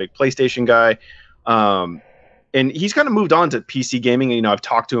 and I was a big PlayStation guy. And he's kind of moved on to PC gaming. And, I've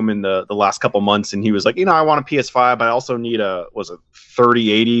talked to him in the last couple months, and he was like, I want a PS5, but I also need a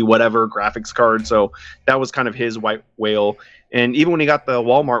 3080 whatever graphics card. So that was kind of his white whale. And even when he got the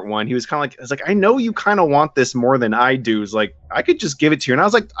Walmart one, he was kind of like, I know you kind of want this more than I do. It's like, I could just give it to you. And I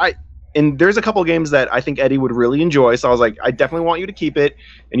was like, and there's a couple of games that I think Eddie would really enjoy. So I was like, I definitely want you to keep it.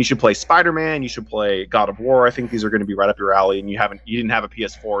 And you should play Spider-Man. You should play God of War. I think these are going to be right up your alley. And you didn't have a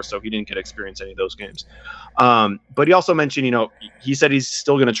PS4, so he didn't get to experience any of those games. But he also mentioned, he said he's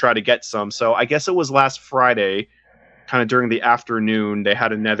still going to try to get some. So I guess it was last Friday, kind of during the afternoon, they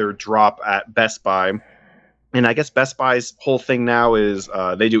had another drop at Best Buy. And I guess Best Buy's whole thing now is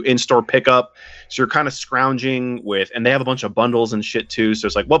they do in-store pickup. So you're kind of scrounging with, and they have a bunch of bundles and shit too. So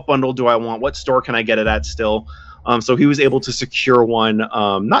it's like, what bundle do I want? What store can I get it at still? So he was able to secure one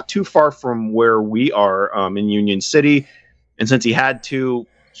not too far from where we are in Union City. And since he had to,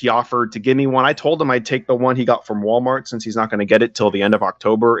 he offered to give me one. I told him I'd take the one he got from Walmart since he's not going to get it till the end of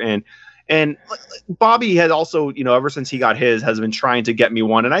October. And Bobby had also, ever since he got his, has been trying to get me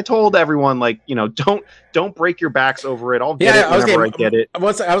one. And I told everyone, don't break your backs over it. I'll get it whenever I get it. I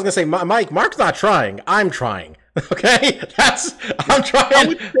was going to say, Mike, Mark's not trying. I'm trying. Okay? I'm trying. I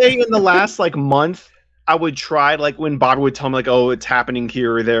would say in the last, month, I would try, when Bobby would tell me, oh, it's happening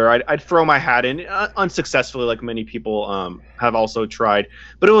here or there, I'd throw my hat in, unsuccessfully, like many people have also tried.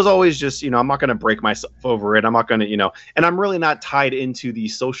 But it was always just, I'm not going to break myself over it. I'm not going to, and I'm really not tied into the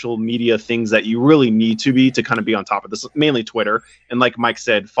social media things that you really need to be to kind of be on top of this, mainly Twitter. And like Mike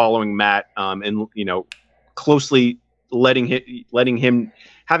said, following Matt and, closely having him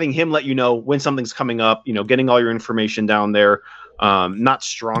let you know when something's coming up, getting all your information down there. Not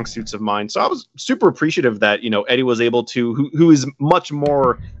strong suits of mine. So I was super appreciative that, Eddie was able to, who is much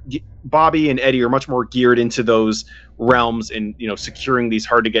more, Bobby and Eddie are much more geared into those realms and, securing these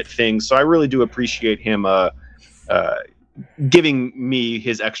hard to get things. So I really do appreciate him giving me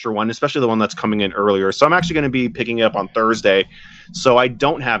his extra one, especially the one that's coming in earlier. So I'm actually going to be picking it up on Thursday. So I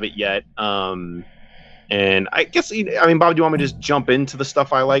don't have it yet. And I guess, Bobby, do you want me to just jump into the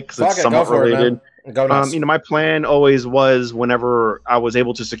stuff I like? Because it's somewhat related. Go nuts. My plan always was whenever I was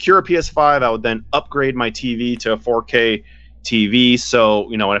able to secure a PS5, I would then upgrade my TV to a 4K TV. So,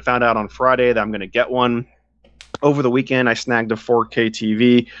 when I found out on Friday that I'm going to get one over the weekend, I snagged a 4K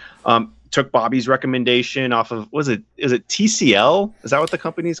TV. took Bobby's recommendation off of, is it TCL? Is that what the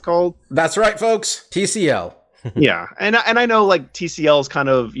company's called? That's right, folks. TCL. Yeah, and I know like TCL is kind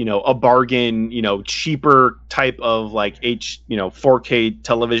of, you know, a bargain, you know, cheaper type of like 4K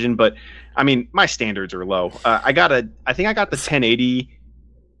television, but I mean, my standards are low. I think I got the 1080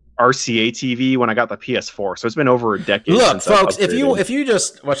 RCA TV when I got the PS4, so it's been over a decade. Look, since folks, if you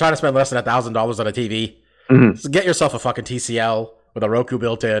just were trying to spend less than $1,000 on a TV, just get yourself a fucking TCL with a Roku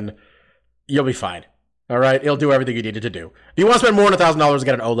built in. You'll be fine. All right, it'll do everything you need it to do. If you want to spend more than $1,000,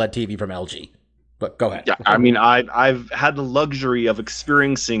 get an OLED TV from LG. But go ahead. Yeah, I mean, I've had the luxury of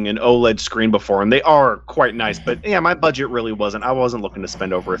experiencing an OLED screen before, and they are quite nice. But yeah, my budget really wasn't. I wasn't looking to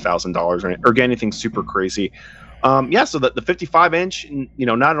spend over $1,000 or get anything super crazy. So the 55 inch, you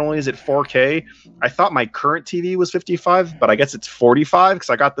know, not only is it 4K, I thought my current TV was 55, but I guess it's 45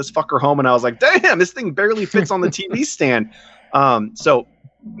 because I got this fucker home and I was like, damn, this thing barely fits on the TV stand. So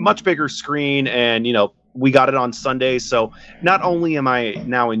much bigger screen, and you know, we got it on Sunday, so not only am I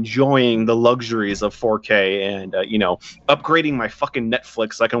now enjoying the luxuries of 4K and you know, upgrading my fucking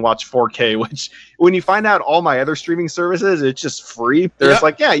Netflix so I can watch 4K, which when you find out all my other streaming services, it's just free. There's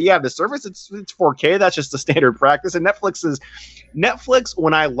like, yeah, you have the service, it's 4K, that's just the standard practice. And Netflix,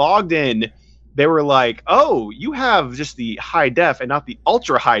 when I logged in, they were like, oh, you have just the high def and not the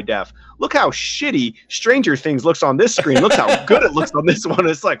ultra high def. Look how shitty Stranger Things looks on this screen. Look how good it looks on this one.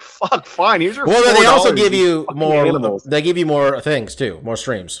 It's like, fuck, fine. Here's your well, they also give you more. Animals. They give you more things too, more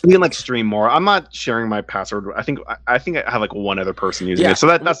streams. You can like stream more. I'm not sharing my password. I think I have like one other person using it, so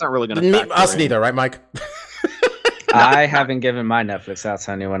that's not really going to us neither, right, Mike? I haven't given my Netflix out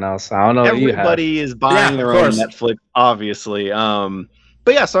to anyone else. I don't know. Everybody is buying their own Netflix, obviously.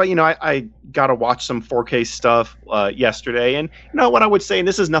 But yeah, so, you know, I got to watch some 4K stuff yesterday. And, you know, what I would say, and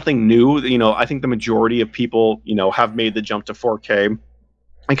this is nothing new, you know, I think the majority of people, you know, have made the jump to 4K.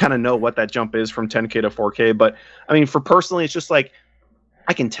 I kind of know what that jump is from 10K to 4K. But, I mean, for personally, it's just like,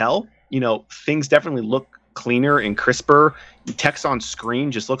 I can tell, you know, things definitely look cleaner and crisper. Text on screen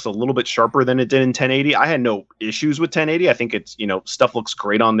just looks a little bit sharper than it did in 1080. I had no issues with 1080. I think it's, you know, stuff looks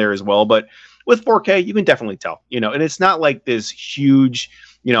great on there as well. But with 4K, you can definitely tell, you know, and it's not like this huge,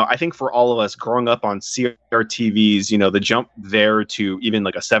 you know, I think for all of us growing up on CRTVs, you know, the jump there to even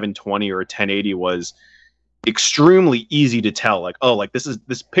like a 720 or a 1080 was extremely easy to tell. Like, oh, like this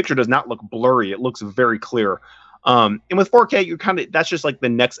picture does not look blurry. It looks very clear. And with 4K, you're that's just like the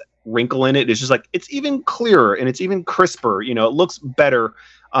next wrinkle in it. It's just like, it's even clearer and it's even crisper. You know, it looks better,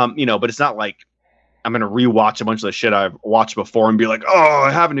 you know, but it's not like I'm going to rewatch a bunch of the shit I've watched before and be like, oh,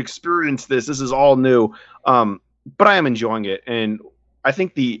 I haven't experienced this. This is all new. But I am enjoying it. And I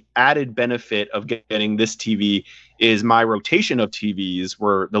think the added benefit of getting this TV is my rotation of TVs,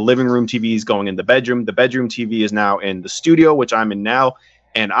 where the living room TV is going in the bedroom. The bedroom TV is now in the studio, which I'm in now.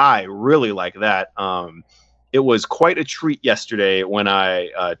 And I really like that. It was quite a treat yesterday when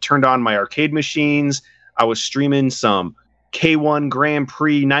I turned on my arcade machines. I was streaming some K1 Grand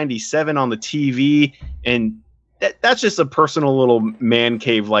Prix 97 on the TV, and that's just a personal little man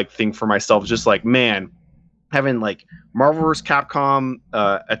cave like thing for myself. Just like, man, having like Marvel vs. Capcom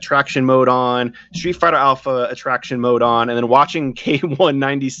attraction mode on, Street Fighter Alpha attraction mode on, and then watching K1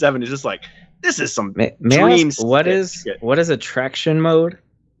 97 is just like, this is some dreams. What is attraction mode?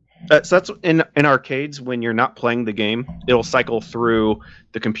 So that's in arcades, when you're not playing the game, it'll cycle through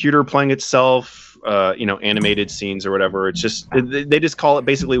the computer playing itself, you know, animated scenes or whatever. It's just, they just call it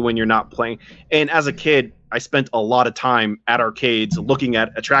basically when you're not playing. And as a kid, I spent a lot of time at arcades looking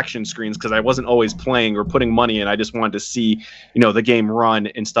at attraction screens because I wasn't always playing or putting money in. I just wanted to see, you know, the game run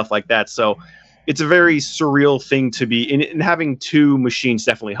and stuff like that. So it's a very surreal thing to be in, and having two machines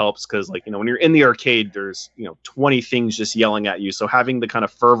definitely helps because, like, you know, when you're in the arcade, there's, you know, 20 things just yelling at you. So having the kind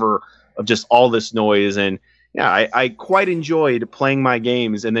of fervor of just all this noise, and yeah, I quite enjoyed playing my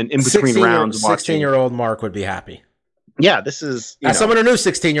games, and then in between rounds, 16-year-old Mark would be happy. Yeah, this is as someone who knew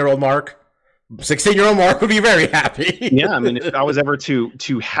 16-year-old Mark. 16-year-old Mark would be very happy. Yeah, I mean, if I was ever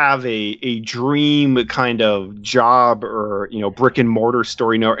to have a dream kind of job or, you know, brick and mortar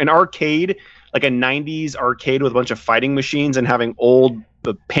store, you know, an arcade, like a 90s arcade with a bunch of fighting machines and having old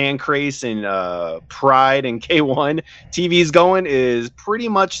Pancrase and Pride and K1 TVs going is pretty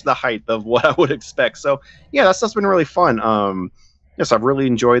much the height of what I would expect. So yeah, that stuff's been really fun. Yes, I've really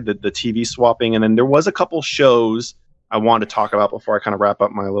enjoyed the TV swapping, and then there was a couple shows I wanted to talk about before I kind of wrap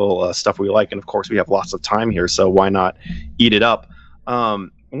up my little stuff we like. And of course, we have lots of time here, so why not eat it up?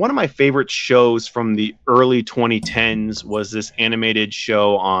 One of my favorite shows from the early 2010s was this animated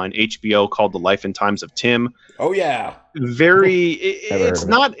show on HBO called The Life and Times of Tim. Oh yeah. It's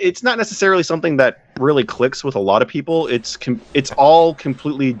not necessarily something that really clicks with a lot of people. It's all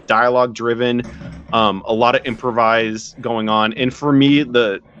completely dialogue driven, a lot of improvise going on, and for me,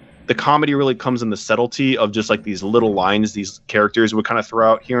 the comedy really comes in the subtlety of just like these little lines these characters would kind of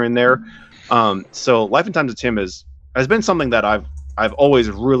throw out here and there. So Life and Times of Tim has been something that I've always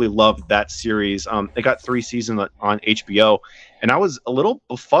really loved that series. It got 3 seasons on HBO, and I was a little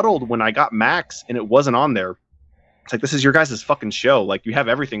befuddled when I got Max and it wasn't on there. It's like, this is your guys' fucking show. Like, you have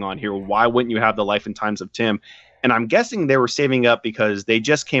everything on here. Why wouldn't you have the Life and Times of Tim? And I'm guessing they were saving up because they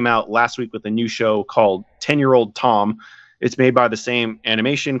just came out last week with a new show called 10-Year-Old Tom. It's made by the same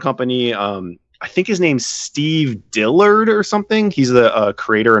animation company. I think his name's Steve Dillard or something. He's the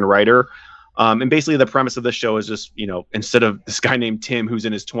creator and writer. And basically the premise of the show is just, instead of this guy named Tim who's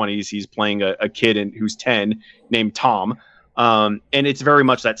in his 20s, he's playing a kid who's 10 named Tom. And it's very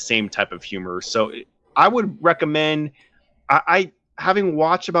much that same type of humor. So I would recommend, I having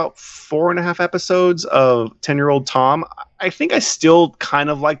watched about 4.5 episodes of 10-Year-Old Tom, I think I still kind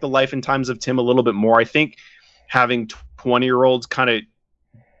of like the Life and Times of Tim a little bit more. I think having 20-year-olds kind of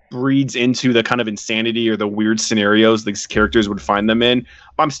breeds into the kind of insanity or the weird scenarios these characters would find them in.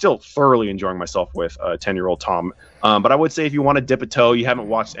 I'm still thoroughly enjoying myself with 10-Year-Old Tom. But I would say if you want to dip a toe, you haven't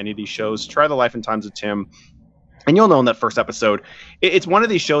watched any of these shows, try the Life and Times of Tim. And you'll know in that first episode, it's one of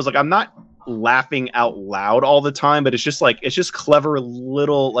these shows, like, I'm not laughing out loud all the time, but it's just clever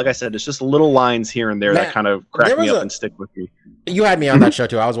little, like I said, it's just little lines here and there that kind of crack me up and stick with me. You had me on that show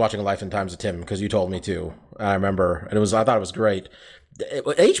too. I was watching Life and Times of Tim because you told me to. I remember, and I thought it was great.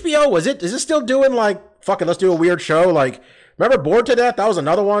 HBO, is it still doing like, fucking, let's do a weird show? Like, remember Bored to Death? That was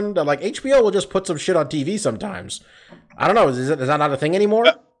another one that, like, HBO will just put some shit on TV sometimes. I don't know. Is that not a thing anymore?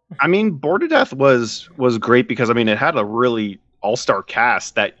 I mean, Bored to Death was great because, I mean, it had a really all-star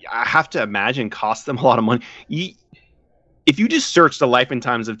cast that I have to imagine cost them a lot of money. If you just search the Life and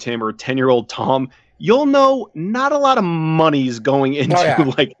Times of Tim or 10-Year-Old Tom, you'll know not a lot of money's going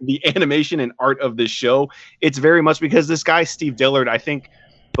into like the animation and art of this show. It's very much because this guy, Steve Dillard, I think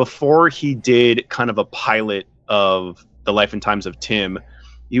before he did kind of a pilot of the Life and Times of Tim,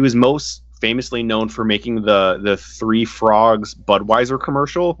 he was most famously known for making the Three Frogs Budweiser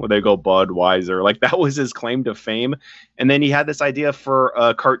commercial where they go Budweiser. Like, that was his claim to fame. And then he had this idea for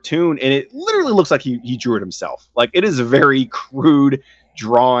a cartoon, and it literally looks like he drew it himself. Like, it is a very crude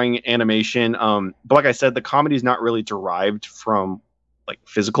drawing animation. But like I said, the comedy is not really derived from like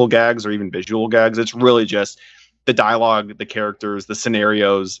physical gags or even visual gags. It's really just the dialogue, the characters, the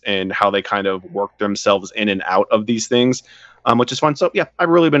scenarios, and how they kind of work themselves in and out of these things. Which is fun. So yeah, I've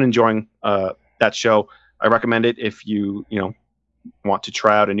really been enjoying that show. I recommend it if you want to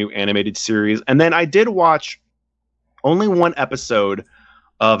try out a new animated series. And then I did watch only one episode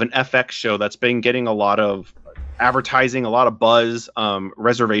of an FX show that's been getting a lot of advertising, a lot of buzz.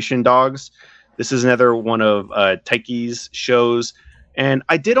 Reservation Dogs. This is another one of Taiki's shows, and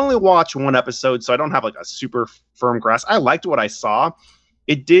I did only watch one episode, so I don't have like a super firm grasp. I liked what I saw.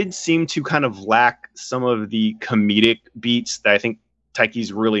 It did seem to kind of lack some of the comedic beats that I think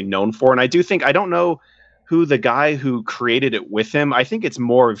Taiki's really known for. And I don't know who the guy who created it with him. I think it's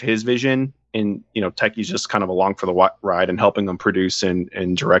more of his vision, and Taiki's just kind of along for the ride and helping them produce and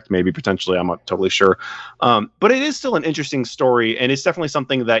direct, maybe potentially. I'm not totally sure. But it is still an interesting story, and it's definitely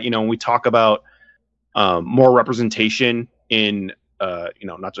something that, when we talk about more representation in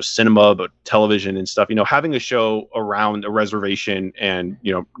not just cinema, but television and stuff, having a show around a reservation and,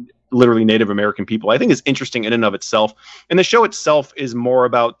 literally Native American people, I think is interesting in and of itself. And the show itself is more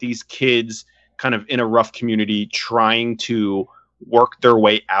about these kids kind of in a rough community trying to work their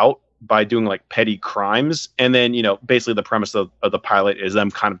way out by doing like petty crimes. And then, basically the premise of the pilot is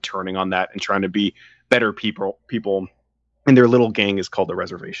them kind of turning on that and trying to be better people. And their little gang is called the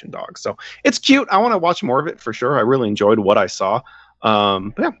Reservation Dogs. So it's cute. I want to watch more of it for sure. I really enjoyed what I saw.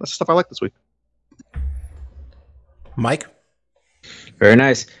 But yeah, that's the stuff I like this week. Mike? Very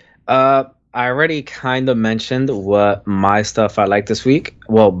nice. I already kind of mentioned what my stuff I like this week.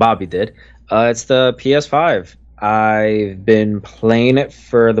 Well, Bobby did. It's the PS5. I've been playing it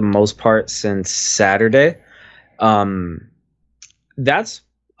for the most part since Saturday. That's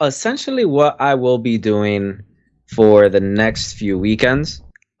essentially what I will be doing for the next few weekends.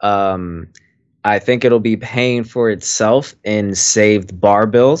 I think it'll be paying for itself in saved bar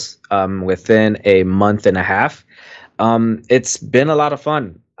bills within a month and a half. It's been a lot of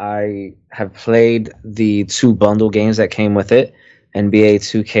fun. I have played the 2 bundle games that came with it, NBA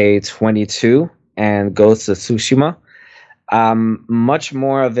 2K22 and Ghost of Tsushima. Much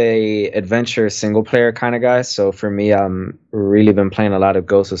more of a adventure single player kind of guy. So for me, really been playing a lot of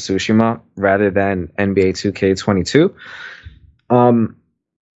Ghost of Tsushima rather than NBA 2K22.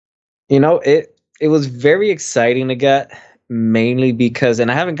 it was very exciting to get, mainly because,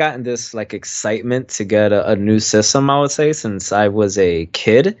 and I haven't gotten this like excitement to get a new system, I would say, since I was a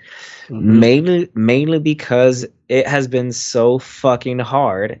kid. Mainly because it has been so fucking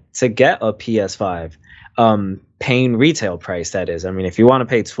hard to get a PS5. Paying retail price, that is. I mean, if you want to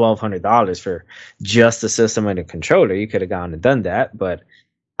pay $1,200 for just a system and a controller, you could have gone and done that, but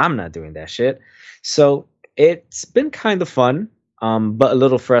I'm not doing that shit. So it's been kind of fun, but a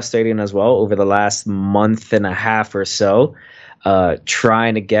little frustrating as well over the last month and a half or so,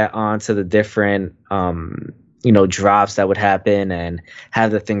 trying to get onto the different drops that would happen and have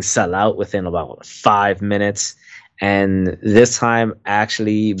the thing sell out within about 5 minutes. And this time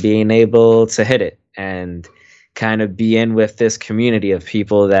actually being able to hit it and kind of be in with this community of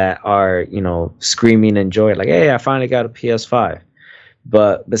people that are, screaming in joy, like, hey, I finally got a PS5.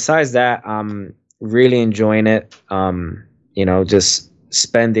 But besides that, I'm really enjoying it. Just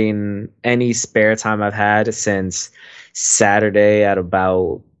spending any spare time I've had since Saturday at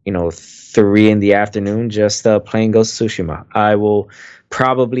about 3 in the afternoon, just playing Ghost of Tsushima. I will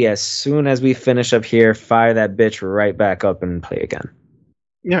probably, as soon as we finish up here, fire that bitch right back up and play again.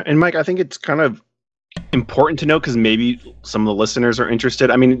 Yeah, and Mike, I think it's kind of important to know because maybe some of the listeners are interested.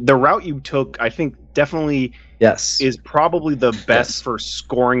 I mean, the route you took, I think, definitely is probably the best for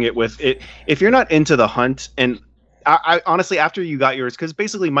scoring it with it. If you're not into the hunt, and I honestly, after you got yours, because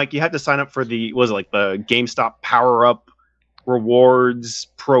basically, Mike, you had to sign up for the GameStop Power Up rewards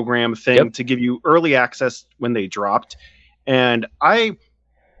program thing to give you early access when they dropped. And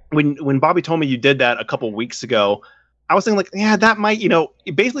when Bobby told me you did that a couple weeks ago, I was thinking like, yeah, that might,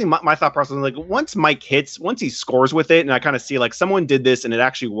 basically my thought process was like, once he scores with it, and I kind of see like someone did this and it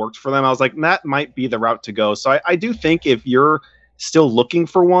actually worked for them, I was like, that might be the route to go. So I do think if you're still looking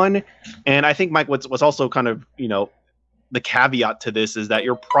for one, and I think, Mike, what's also kind of, the caveat to this is that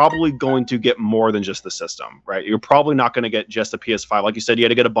you're probably going to get more than just the system, right? You're probably not going to get just a PS5. Like you said, you had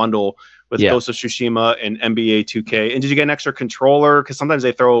to get a bundle with Ghost of Tsushima and NBA 2K. And did you get an extra controller? Because sometimes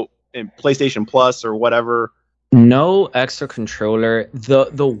they throw in PlayStation Plus or whatever. No extra controller.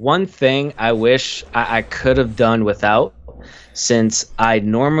 The one thing I wish I could have done without, since I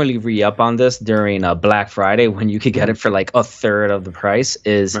normally re-up on this during Black Friday when you could get it for like a third of the price,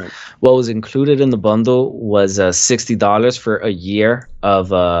 is what was included in the bundle was $60 for a year of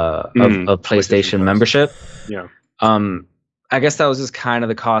PlayStation membership. Yeah. I guess that was just kind of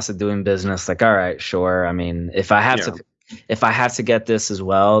the cost of doing business. Like, all right, sure. I mean, if I have to get this as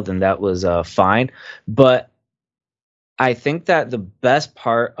well, then that was fine. But I think that the best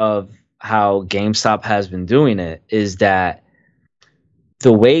part of how GameStop has been doing it is that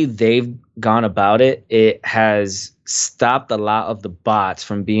the way they've gone about it, it has stopped a lot of the bots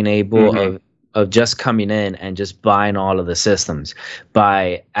from being able of just coming in and just buying all of the systems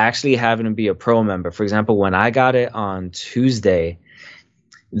by actually having to be a pro member. For example, when I got it on Tuesday,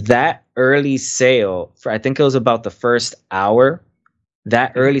 that early sale, I think it was about the first hour,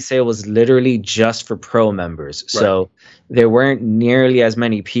 that early sale was literally just for pro members. So there weren't nearly as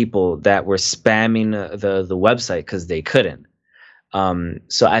many people that were spamming the website because they couldn't.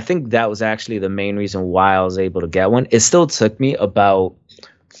 So I think that was actually the main reason why I was able to get one. It still took me about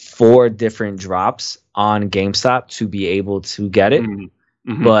 4 different drops on GameStop to be able to get it.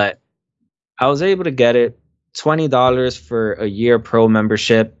 But I was able to get it. $20 for a year pro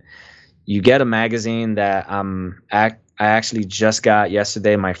membership. You get a magazine that I actually just got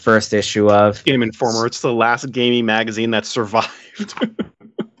yesterday, my first issue of Game Informer. It's the last gaming magazine that survived.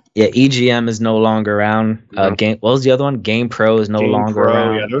 Yeah, EGM is no longer around. What was the other one? Game Pro is no longer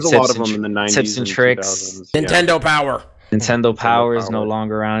around. Yeah, there's a lot of them in the 90s. Tips and tricks. 2000s. Nintendo Power. Nintendo Power is no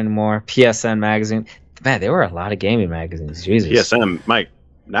longer around anymore. PSN magazine. Man, there were a lot of gaming magazines. Jesus. PSN, Mike.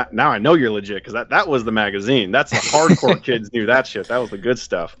 Now I know you're legit because that was the magazine. That's the hardcore kids knew that shit. That was the good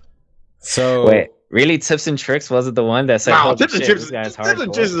stuff. So wait, really? Tips and Tricks wasn't the one that said, wow, Tips and Tricks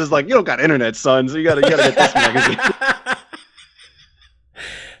is like, you don't got internet, son, so you gotta get this magazine.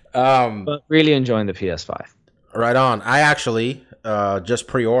 But really enjoying the PS5. Right on. I actually just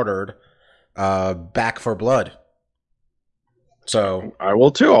pre-ordered Back for Blood. So I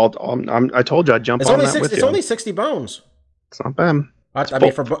will too. I told you I'd jump on that with you. It's only 60 bones. It's not bad. I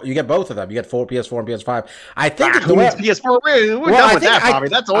mean, you get both of them. You get PS4 and PS5. I think who needs PS4? We're done with that, Bobby.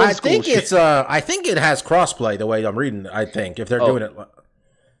 That's old school shit. I think it has crossplay. The way I'm reading, I think if they're doing it.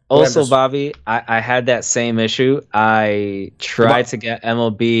 Also, Bobby, I had that same issue. I tried to get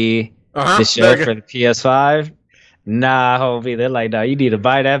MLB The Show for the PS5. Nah, homie, they're like, no, you need to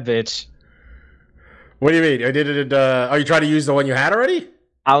buy that bitch. What do you mean? You tried to use the one you had already?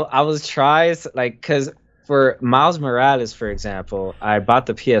 I was trying, like, because for Miles Morales, for example, I bought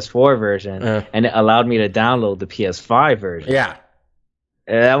the PS4 version, and it allowed me to download the PS5 version. Yeah.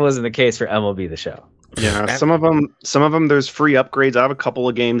 And that wasn't the case for MLB The Show. Yeah, some of them, there's free upgrades. I have a couple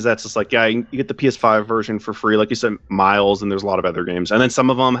of games that's just like, yeah, you get the PS5 version for free, like you said, Miles, and there's a lot of other games. And then some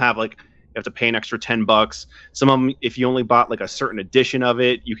of them have like, you have to pay an extra $10. Some of them, if you only bought like a certain edition of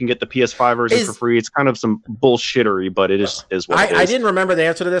it, you can get the PS5 version for free. It's kind of some bullshittery, but it is what it is. I didn't remember the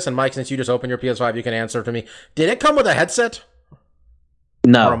answer to this, and Mike, since you just opened your PS5, you can answer to me. Did it come with a headset?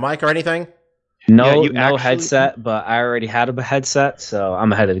 No. Or a mic or anything? No, no headset, but I already had a headset, so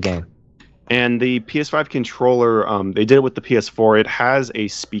I'm ahead of the game. And the PS5 controller, they did it with the PS4. It has a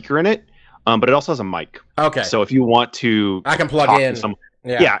speaker in it, but it also has a mic. Okay. So if you want to, I can plug in.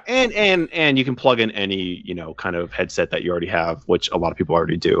 Yeah, and you can plug in any kind of headset that you already have, which a lot of people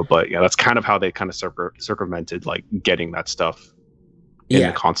already do. But yeah, that's kind of how they kind of circumvented like getting that stuff in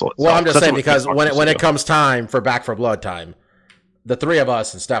the console itself. Well, I'm just saying because when it comes time for Back for Blood time, the three of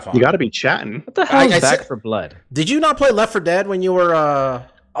us and Stefan, you got to be chatting. What the hell is Back for Blood? Did you not play Left 4 Dead when you were?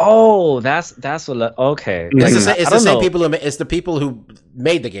 Oh, that's what. Okay, it's the same people who it's the people who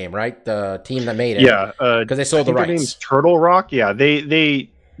made the game, right? The team that made it. Yeah, because they sold the rights. Their name's Turtle Rock. Yeah, they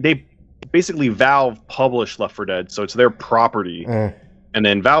basically Valve published Left 4 Dead, so it's their property, and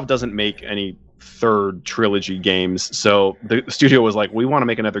then Valve doesn't make any third trilogy games. So the studio was like, we want to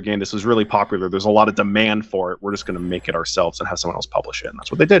make another game. This was really popular. There's a lot of demand for it. We're just going to make it ourselves and have someone else publish it. And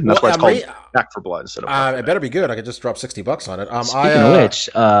that's what they did. And that's why it's called Back for Blood instead of it better be good. I could just drop $60 on it. Speaking of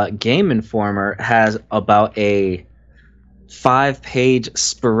which, Game Informer has about a 5-page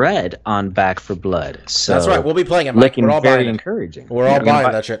spread on Back for Blood. So that's right. We'll be playing it, Mike. We're all very encouraging. We're all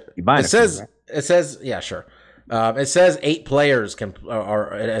buying that shit. You buying it says, yeah, sure. It says 8 players can,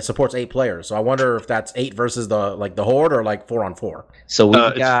 or it supports 8 players. So I wonder if that's 8 versus the horde or like 4-on-4. So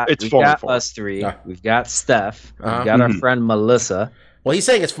we've got us 3. We've got Steph. We've got our friend Melissa. Well,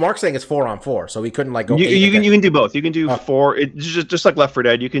 Mark's saying it's 4-on-4, so we couldn't like go. You can do both. You can do 4. It's just like Left 4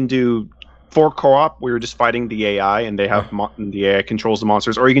 Dead. You can do 4 co-op where you're just fighting the AI and they have the AI controls the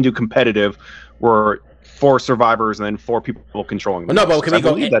monsters, or you can do competitive where 4 survivors and then 4 people controlling them. No, but can we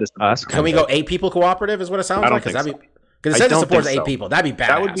go? Can we go 8 people cooperative? Is what it sounds like. Because it says it supports 8 people. That'd be badass.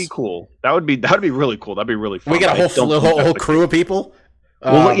 That would be cool. That would be really cool. That'd be really fun. We get a whole crew of people.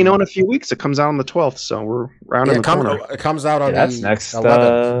 We'll let you know in a few weeks. It comes out on the 12th, so we're rounding the corner. It comes out on that's the next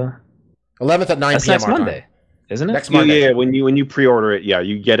 11th. 11th at 9 p.m. Next Monday. Isn't it? Next Monday. Yeah, when you pre-order it,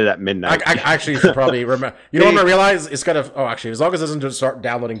 you get it at midnight. I actually should probably remember. You know what I realize? It's kind of as long as it doesn't start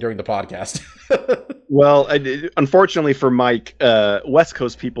downloading during the podcast. Well, unfortunately for Mike, West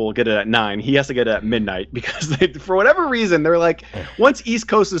Coast people get it at 9. He has to get it at midnight because for whatever reason they're like, once East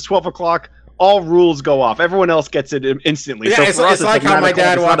Coast is 12 o'clock, all rules go off. Everyone else gets it instantly. Yeah, so it's like how my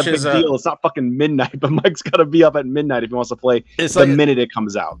dad watches. It's not a big deal. It's not fucking midnight, but Mike's got to be up at midnight if he wants to play minute it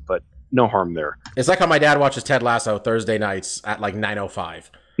comes out. But no harm there. It's like how my dad watches Ted Lasso Thursday nights at like 9:05.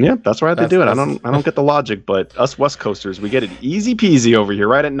 Yeah, that's why they do it. I don't get the logic, but us West Coasters, we get it easy peasy over here.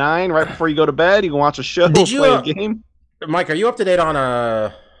 Right at 9, right before you go to bed, you can watch a show, play a game. Mike, are you up to date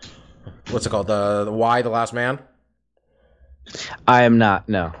on what's it called? The Y, The Last Man? I am not.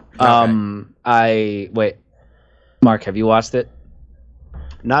 No. Okay. Mark, have you watched it?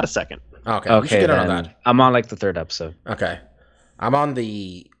 Not a second. Okay. You should get on that. I'm on like the 3rd episode. Okay. I'm on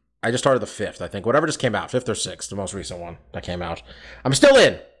I just started the 5th, I think. Whatever just came out, 5th or 6th, the most recent one that came out. I'm still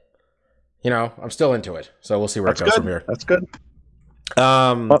in. I'm still into it. So we'll see where it goes from here. That's good.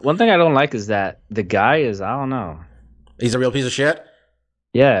 But one thing I don't like is that the guy is, I don't know. He's a real piece of shit?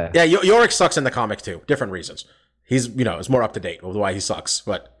 Yeah. Yeah, Yorick sucks in the comic too. Different reasons. He's, it's more up to date with why he sucks.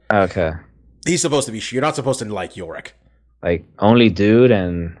 But okay. He's supposed to be, you're not supposed to like Yorick. Like, only dude,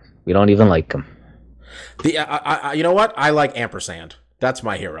 and we don't even like him. You know what? I like Ampersand. That's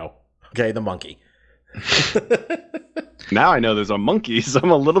my hero. Okay, the monkey. Now I know there's a monkey, so I'm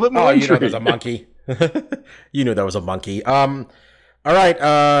a little bit more intrigued. You know there's a monkey. You knew there was a monkey. All right.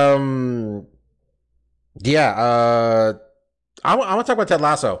 Yeah. I want to talk about Ted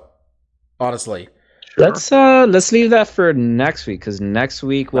Lasso. Honestly, sure. Let's leave that for next week because next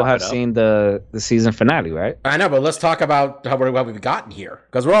week we'll have seen the season finale, right? I know, but let's talk about how we've gotten here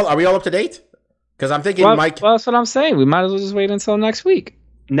because are we all up to date? Because I'm thinking, Mike. Well, that's what I'm saying. We might as well just wait until next week.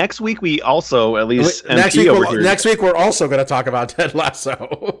 Next week, we also, at least, next week we're also going to talk about Ted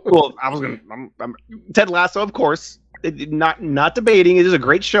Lasso. Well, I'm Ted Lasso, of course. Not debating. It is a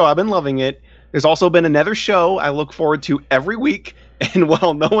great show. I've been loving it. There's also been another show I look forward to every week. And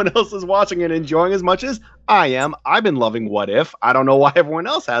while no one else is watching and enjoying as much as I am, I've been loving What If. I don't know why everyone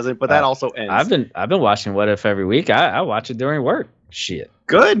else hasn't, but that also ends. I've been watching What If every week. I watch it during work. Shit.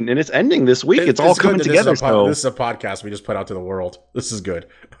 good, and it's ending this week. It's all coming good that together. This is a podcast we just put out to the world. This is good.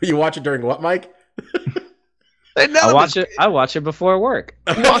 You watch it during what, Mike? I watch it before work.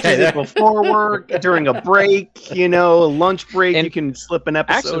 Watching it before work, during a break, lunch break. And you can slip an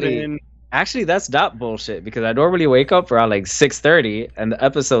episode in. Actually, that's not bullshit because I normally wake up around like 6:30 and the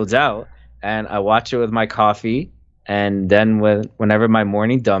episode's out, and I watch it with my coffee, and then whenever my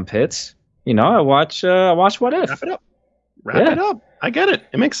morning dump hits, I watch What If. Wrap it up. I get it.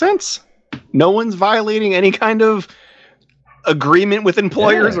 It makes sense. No one's violating any kind of agreement with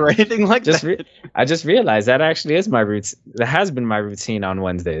employers or anything like that. I just realized that actually is my routine. That has been my routine on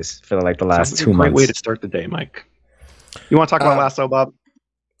Wednesdays for like the last 2 months. Great way to start the day, Mike. You want to talk about Lasso, Bob?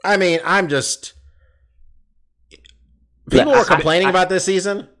 I mean, people were complaining about this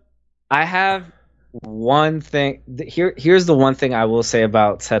season. I have one thing. Here's the one thing I will say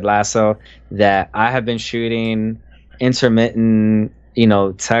about Ted Lasso, that I have been shooting intermittent,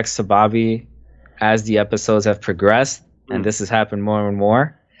 texts to Bobby as the episodes have progressed, and this has happened more and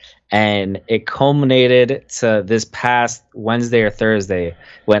more. And it culminated to this past Wednesday or Thursday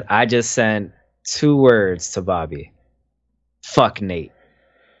when I just sent 2 words to Bobby. Fuck Nate.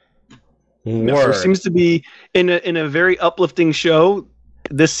 There seems to be in a very uplifting show.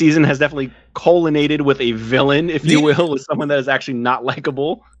 This season has definitely culminated with a villain, if you will, with someone that is actually not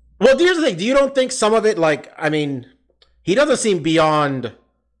likable. Well, here's the thing. Do you don't think some of it, he doesn't seem beyond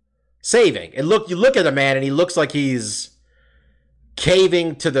saving. You look at the man, and he looks like he's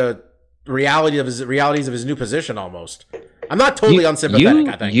caving to the realities of his new position almost. I'm not totally unsympathetic,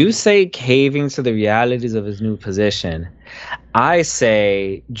 I think. You say caving to the realities of his new position. I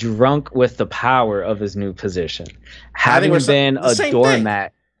say drunk with the power of his new position. Having been a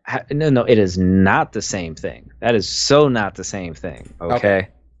doormat. No, it is not the same thing. That is so not the same thing. Okay.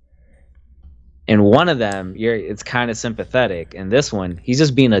 In one of them, it's kind of sympathetic. In this one, he's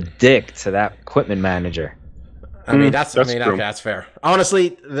just being a dick to that equipment manager. That's fair.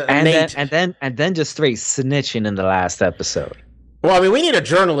 Honestly, Nate, and then just straight snitching in the last episode. Well, we need a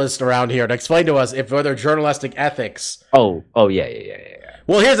journalist around here to explain to us if whether journalistic ethics. Oh yeah.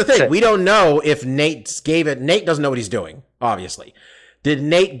 Well, here's the thing: we don't know if Nate gave it. Nate doesn't know what he's doing. Obviously, did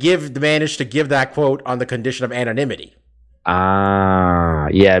Nate manage to give that quote on the condition of anonymity?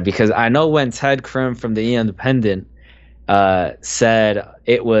 Yeah, because I know when Ted Krim from the Independent said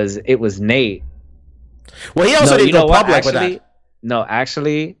it was Nate. Well, he also didn't go public with that. No,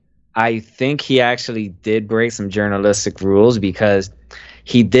 actually, I think he actually did break some journalistic rules because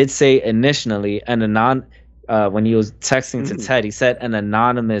he did say initially when he was texting to Ted, he said an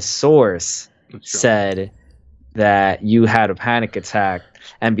anonymous source said that you had a panic attack,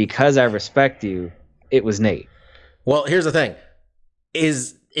 and because I respect you, it was Nate. Well, here's the thing.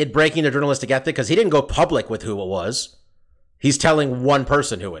 Is it breaking the journalistic ethic? Because he didn't go public with who it was. He's telling one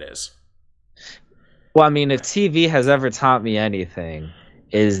person who it is. Well, if TV has ever taught me anything,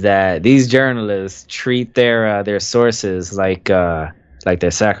 is that these journalists treat their sources like they're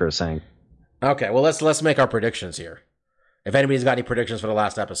sacrosanct. Okay, well let's make our predictions here. If anybody's got any predictions for the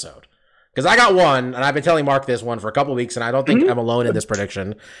last episode, because I got one, and I've been telling Mark this one for a couple of weeks, and I don't think I'm alone in this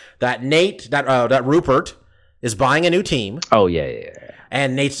prediction. That that Rupert is buying a new team. Oh yeah.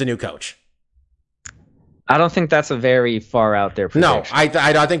 And Nate's the new coach. I don't think that's a very far out there prediction. No, I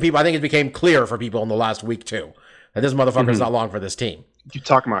think it became clear for people in the last week too that this motherfucker's not long for this team. You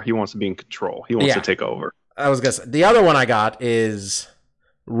talking about he wants to be in control. He wants to take over. I was gonna say the other one I got is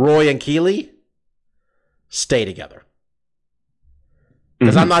Roy and Keeley stay together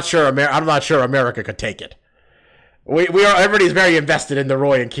because I'm not sure America could take it. Everybody's very invested in the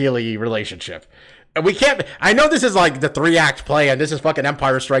Roy and Keeley relationship. And we can't. I know this is like the 3-act play, and this is fucking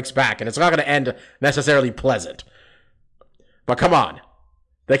Empire Strikes Back, and it's not going to end necessarily pleasant. But come on,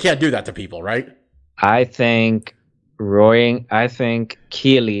 they can't do that to people, right? I think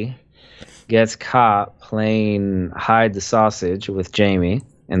Keeley gets caught playing hide the sausage with Jamie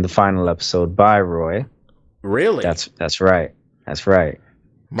in the final episode by Roy. Really? That's right. That's right.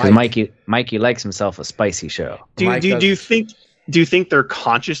 Because Mikey likes himself a spicy show. Do you think they're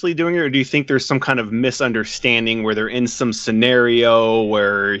consciously doing it, or do you think there's some kind of misunderstanding where they're in some scenario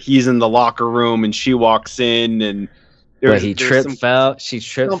where he's in the locker room and she walks in and she tripped, fell,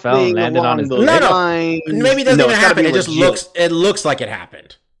 and landed on his line? Maybe it doesn't even happen. It just looks like it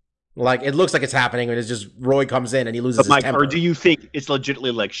happened. Like it looks like it's happening, and it's just Roy comes in and he loses his temper. Or do you think it's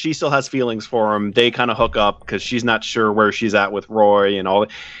legitimately like she still has feelings for him? They kind of hook up because she's not sure where she's at with Roy and all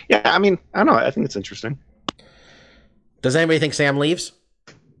that. Yeah, I don't know. I think it's interesting. Does anybody think Sam leaves?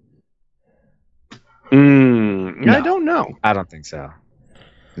 No. I don't know. I don't think so.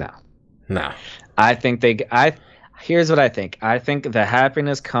 No. No. I think Here's what I think. I think the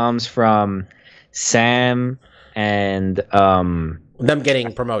happiness comes from Sam and Them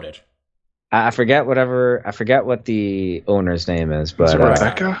getting promoted. I forget what the owner's name is, but Is it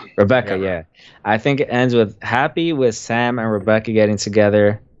Rebecca? Rebecca, yeah. I think it ends with happy with Sam and Rebecca getting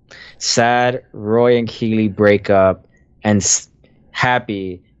together, sad Roy and Keely break up, and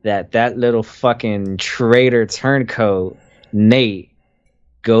happy that little fucking traitor turncoat Nate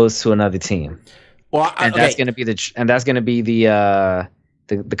goes to another team. Well, And that's gonna be the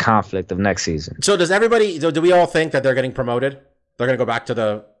conflict of next season. So do we all think that they're getting promoted? They're going to go back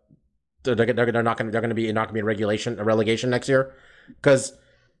to they're not going to be in relegation next year? Because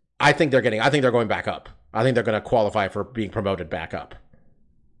I think they're going back up. I think they're going to qualify for being promoted back up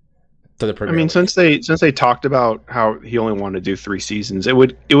to the Premier League. since they talked about how he only wanted to do 3 seasons, it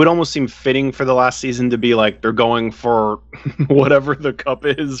would almost seem fitting for the last season to be like they're going for whatever the cup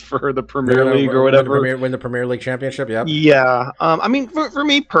is for the Premier League or whatever. Win the Premier League championship. Yep. Yeah. I mean, for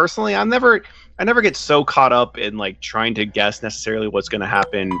me personally, I never get so caught up in like trying to guess necessarily what's going to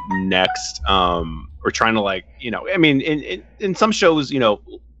happen next, or trying to like, I mean, in some shows,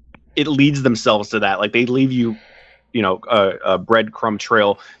 it leads themselves to that. Like they leave you, a breadcrumb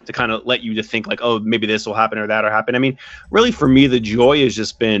trail to kind of let you to think like, oh, maybe this will happen or that will happen. I mean, really for me, the joy has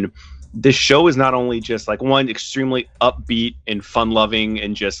just been this show is not only just like one extremely upbeat and fun loving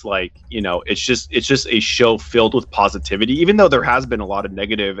and just like, it's just a show filled with positivity, even though there has been a lot of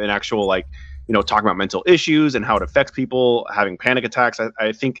negative and actual like, talking about mental issues and how it affects people having panic attacks.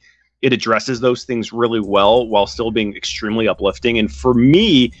 I think it addresses those things really well while still being extremely uplifting. And for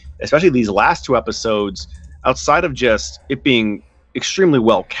me, especially these last 2 episodes, outside of just it being extremely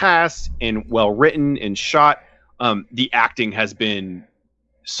well cast and well written and shot, the acting has been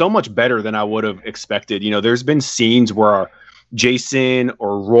so much better than I would have expected. There's been scenes where Jason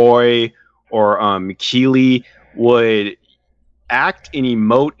or Roy or Keely would act and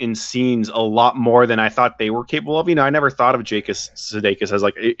emote in scenes a lot more than I thought they were capable of. I never thought of Jacob Sudeikis as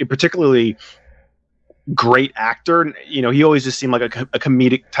like a particularly great actor. He always just seemed like a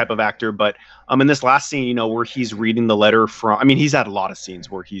comedic type of actor. But in this last scene, where he's reading the letter from, I mean, he's had a lot of scenes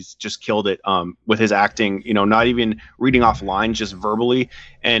where he's just killed it with his acting, not even reading off lines, just verbally.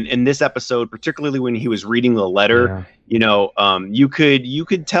 And in this episode, particularly when he was reading the letter, you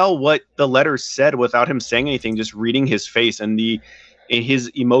could tell what the letter said without him saying anything, just reading his face and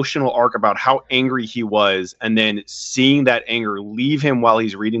his emotional arc about how angry he was, and then seeing that anger leave him while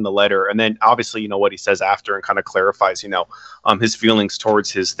he's reading the letter. And then obviously, what he says after and kind of clarifies, his feelings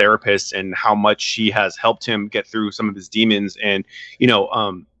towards his therapist and how much she has helped him get through some of his demons and,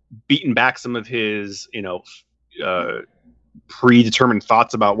 beaten back some of his, predetermined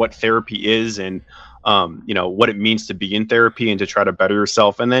thoughts about what therapy is and, what it means to be in therapy and to try to better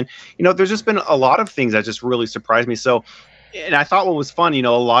yourself. And then, there's just been a lot of things that just really surprised me. So, and I thought what was fun, a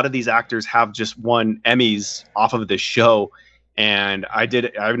lot of these actors have just won Emmys off of this show. And I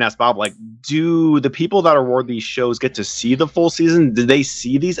even asked Bob, like, do the people that award these shows get to see the full season? Did they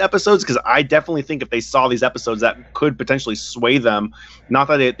see these episodes? Because I definitely think if they saw these episodes, that could potentially sway them. Not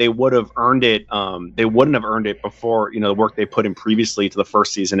that they would have earned it. They wouldn't have earned it before, the work they put in previously to the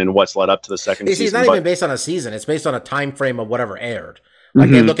first season and what's led up to the second season. It's not even based on a season. It's based on a time frame of whatever aired.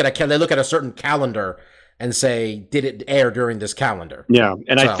 Like they look at a certain calendar and say, did it air during this calendar? Yeah,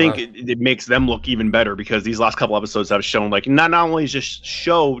 and I think it makes them look even better because these last couple episodes have shown like not only is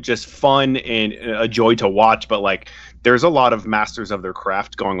just fun and a joy to watch, but like there's a lot of masters of their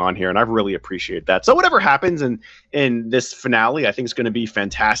craft going on here, and I really appreciate that. So whatever happens in this finale, I think it's going to be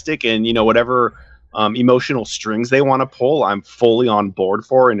fantastic, and whatever emotional strings they want to pull, I'm fully on board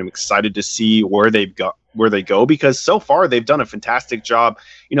for, and I'm excited to see where they go, because so far they've done a fantastic job,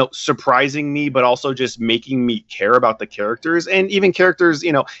 surprising me, but also just making me care about the characters. And even characters,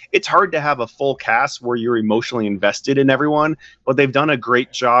 it's hard to have a full cast where you're emotionally invested in everyone, but they've done a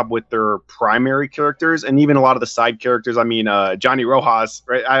great job with their primary characters and even a lot of the side characters. I mean, Johnny Rojas,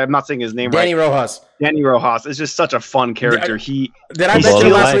 right? I'm not saying his name right. Danny Rojas is just such a fun character. Did I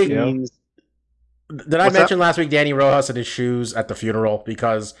mention last week Danny Rojas in his shoes at the funeral?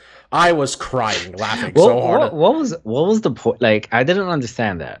 Because I was crying, laughing so hard. What was the point? Like, I didn't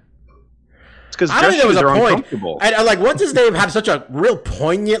understand that. It's because dress shoes are uncomfortable. And like, what's his name had such a real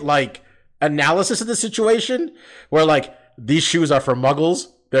poignant like analysis of the situation, where like these shoes are for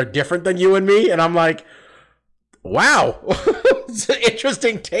muggles, they're different than you and me, and I'm like, wow. It's an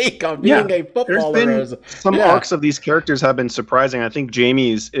interesting take on being a footballer. There's been some arcs of these characters have been surprising. I think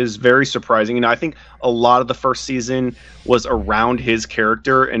Jamie's is very surprising. I think a lot of the first season was around his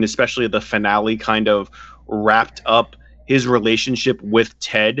character, and especially the finale kind of wrapped up his relationship with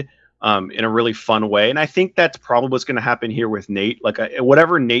Ted. in a really fun way. And I think that's probably what's going to happen here with Nate. Like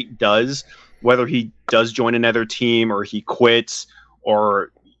whatever Nate does, whether he does join another team or he quits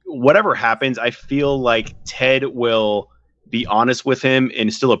or whatever happens, I feel like Ted will be honest with him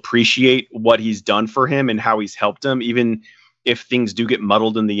and still appreciate what he's done for him and how he's helped him, even if things do get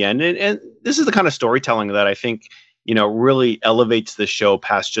muddled in the end. And this is the kind of storytelling that I think, really elevates the show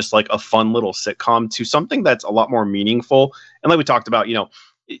past just like a fun little sitcom to something that's a lot more meaningful. And like we talked about,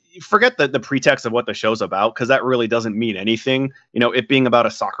 forget the pretext of what the show's about, because that really doesn't mean anything. It being about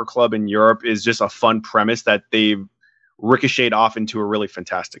a soccer club in Europe is just a fun premise that they've ricocheted off into a really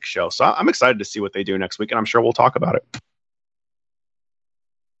fantastic show. So I'm excited to see what they do next week, and I'm sure we'll talk about it.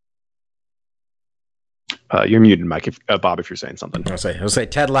 You're muted, Mike. Bob, if you're saying something. I'll say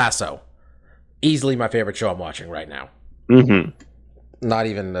Ted Lasso. Easily my favorite show I'm watching right now. Mm-hmm. Not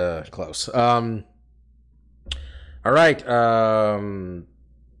even close. All right.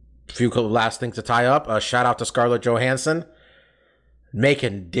 Few last things to tie up. Shout out to Scarlett Johansson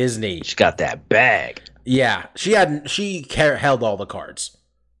making Disney. She got that bag. Yeah, she held all the cards.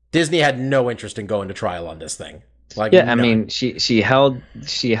 Disney had no interest in going to trial on this thing. Like, yeah, I mean, she held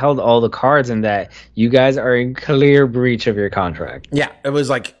all the cards in that you guys are in clear breach of your contract. Yeah, it was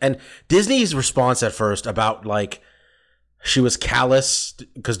like, and Disney's response at first about like she was callous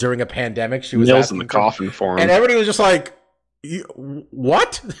because during a pandemic she was nails in the coffin for him, and everybody was just like,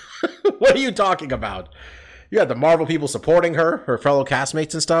 "What? What are you talking about?" You had the Marvel people supporting her fellow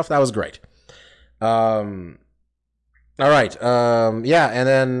castmates and stuff. That was great. All right. Yeah, and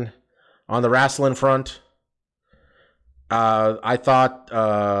then on the wrestling front. I thought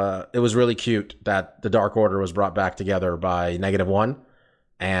it was really cute that the Dark Order was brought back together by -1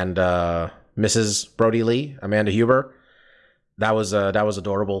 and Mrs. Brody Lee, Amanda Huber. That was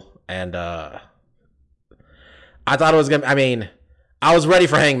adorable, and I thought it was gonna. I mean, I was ready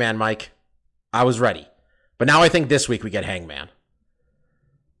for Hangman, Mike. I was ready, but now I think this week we get Hangman.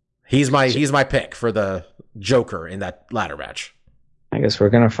 He's my pick for the Joker in that ladder match. I guess we're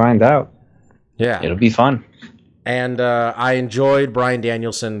gonna find out. Yeah, it'll be fun. And I enjoyed Bryan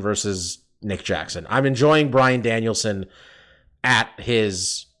Danielson versus Nick Jackson. I'm enjoying Bryan Danielson at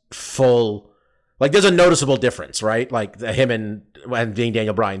his full. Like, there's a noticeable difference, right? Like him and being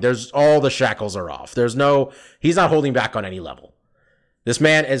Daniel Bryan. There's all the shackles are off. He's not holding back on any level. This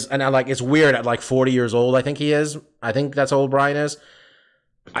man is, and I like, it's weird at like 40 years old. I think he is. I think that's how old Bryan is.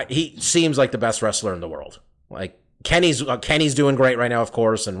 He seems like the best wrestler in the world. Like Kenny's doing great right now, of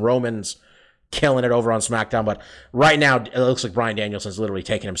course, and Roman's killing it over on SmackDown, but right now it looks like Bryan Danielson's literally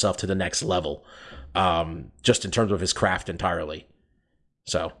taking himself to the next level, just in terms of his craft entirely.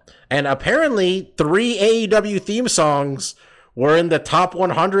 So, and apparently 3 AEW theme songs were in the top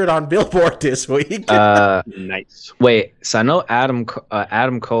 100 on Billboard this week. Nice. Wait, so I know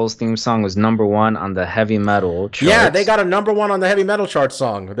Adam Cole's theme song was #1 on the heavy metal charts. Yeah, they got a #1 on the heavy metal chart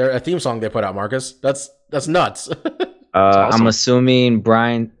song. A theme song they put out, Marcus. That's nuts. Awesome. I'm assuming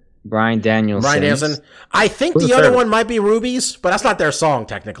Bryan Danielson. I think the other one might be Ruby's, but that's not their song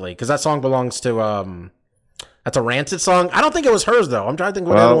technically, because that song belongs to that's a Rancid song. I don't think it was hers though. I'm trying to think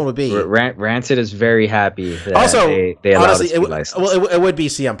what the other one would be. Rancid is very happy that also, they allowed honestly, it to be licensed. It would be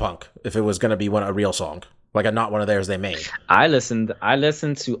CM Punk if it was going to be a real song, like not one of theirs they made. I listened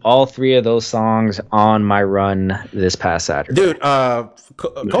to all 3 of those songs on my run this past Saturday. Dude,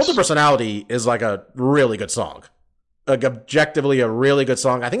 Cult of Personality is like a really good song. Like objectively a really good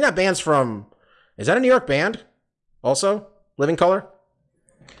song. I think that band's is that a New York band? Also, Living Color.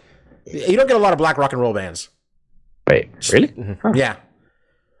 You don't get a lot of black rock and roll bands. Wait, really? Huh. Yeah.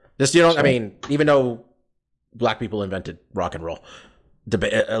 I mean, even though black people invented rock and roll,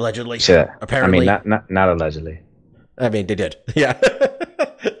 allegedly. Sure. Apparently, I mean, not allegedly. I mean, they did. Yeah.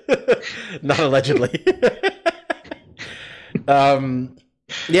 Not allegedly.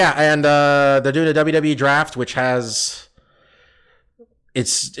 Yeah, and they're doing a WWE draft, which has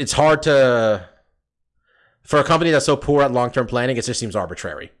it's hard to, for a company that's so poor at long-term planning, it just seems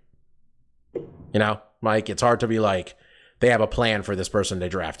arbitrary. Mike, it's hard to be like, they have a plan for this person they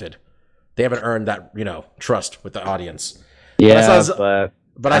drafted. They haven't earned that, trust with the audience. Yeah,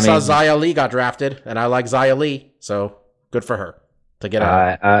 but I saw Xia Li got drafted, and I like Xia Li, so good for her to get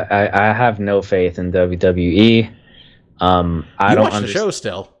out. I have no faith in WWE. I don't watch the show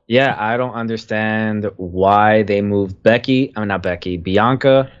still. Yeah, I don't understand why they moved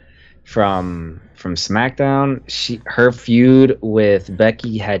Bianca from SmackDown. Her feud with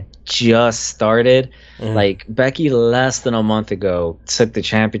Becky had just started. Mm-hmm. Like, Becky less than a month ago took the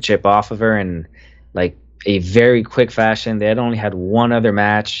championship off of her in like a very quick fashion. They had only had one other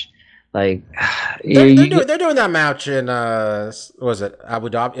match. Like, They're doing that match in what was it, Abu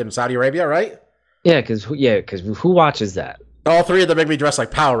Dhabi in Saudi Arabia, right? yeah, because who watches that? All three of them make me dress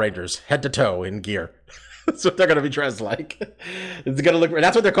like Power Rangers, head to toe in gear. That's what they're gonna be dressed like. It's gonna look.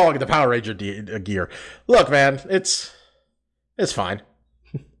 That's what they're calling it, the Power Ranger gear. Look, man, it's fine.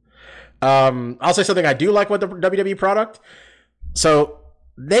 I'll say something I do like with the WWE product. So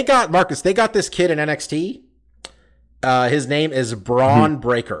they got Marcus. They got this kid in NXT. His name is Braun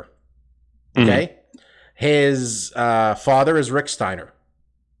Breaker. Okay, his father is Rick Steiner.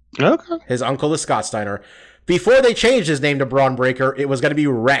 Okay. His uncle is Scott Steiner. Before they changed his name to Braun Breaker, it was going to be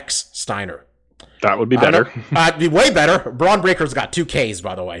Rex Steiner. That would be better. Be way better. Braun Breaker's got 2 Ks,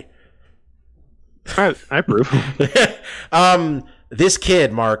 by the way. I approve. This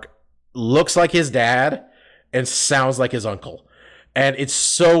kid, Mark, looks like his dad and sounds like his uncle. And it's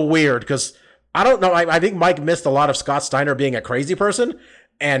so weird because I don't know. I think Mike missed a lot of Scott Steiner being a crazy person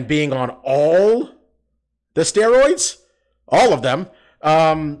and being on all the steroids, all of them.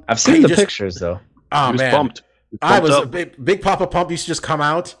 I've seen the pictures though. Oh, was man. pumped. I was a big Papa Pump used to just come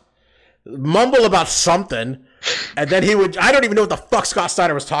out, mumble about something, and then he would, I don't even know what the fuck Scott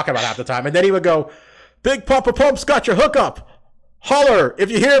Steiner was talking about half the time, and then he would go, Big Papa Pump's got your hookup. Holler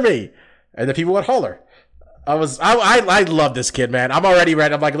if you hear me. And the people would holler. I love this kid, man. I'm already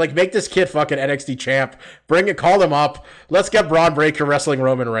ready. I'm like, make this kid fucking NXT champ. Call him up. Let's get Braun Breaker wrestling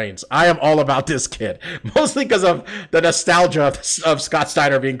Roman Reigns. I am all about this kid. Mostly because of the nostalgia of Scott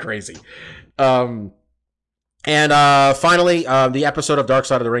Steiner being crazy. And finally, the episode of Dark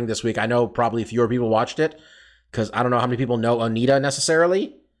Side of the Ring this week. I know probably fewer people watched it because I don't know how many people know Onita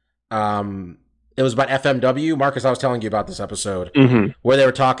necessarily. It was about FMW. Marcus, I was telling you about this episode where they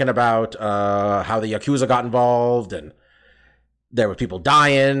were talking about how the Yakuza got involved and there were people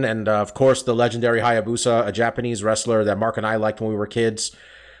dying. And of course, the legendary Hayabusa, a Japanese wrestler that Mark and I liked when we were kids,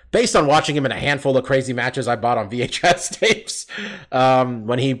 based on watching him in a handful of crazy matches I bought on VHS tapes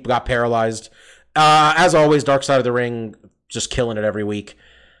when he got paralyzed. As always, Dark Side of the Ring, just killing it every week.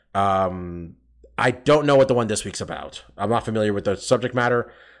 I don't know what the one this week's about. I'm not familiar with the subject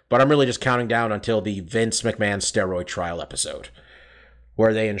matter, but I'm really just counting down until the Vince McMahon steroid trial episode,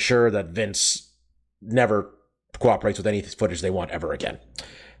 where they ensure that Vince never cooperates with any footage they want ever again.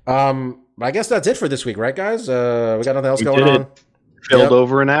 I guess that's it for this week, right, guys? We got nothing else going on. Filled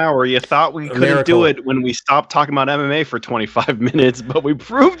over an hour. You thought we couldn't do it when we stopped talking about MMA for 25 minutes, but we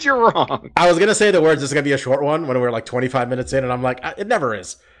proved you wrong. I was going to say the words, this is going to be a short one when we were like 25 minutes in, and I'm like, it never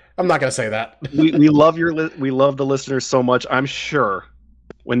is. I'm not going to say that. we love we love the listeners so much. I'm sure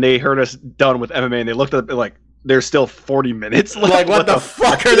when they heard us done with MMA and they looked at it like, there's still 40 minutes left. Like, what the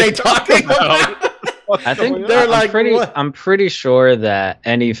fuck are they talking about? I think they're I'm pretty sure that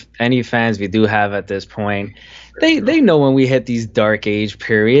any fans we do have at this point, they know when we hit these dark age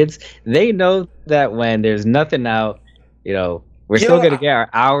periods. They know that when there's nothing out, we're still going to get our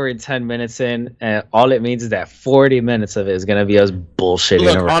hour and 10 minutes in, and all it means is that 40 minutes of it is going to be us bullshitting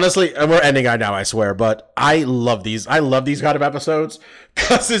Look, around. honestly, and we're ending right now, I swear, but I love these. I love these kind of episodes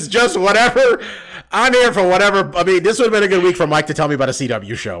because it's just whatever. I'm here for whatever. I mean, this would have been a good week for Mike to tell me about a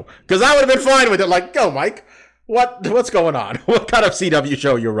CW show because I would have been fine with it. Like, go, Mike. What's going on? What kind of CW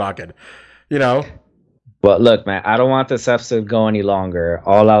show you're rocking? Well, look, man, I don't want this episode to go any longer.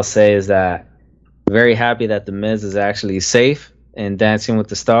 All I'll say is that I'm very happy that The Miz is actually safe and Dancing with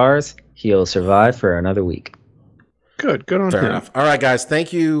the Stars. He'll survive for another week. Good on him. Fair enough. All right, guys.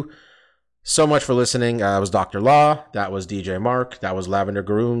 Thank you so much for listening. That was Dr. Law. That was DJ Mark. That was Lavender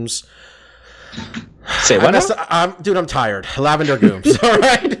Grooms. Say what? Dude, I'm tired. Lavender Grooms. All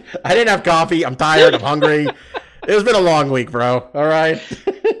right. I didn't have coffee. I'm tired. I'm hungry. It's been a long week, bro. All right.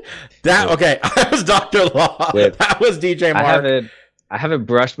 That was Dr. Law. That was DJ Mark. I haven't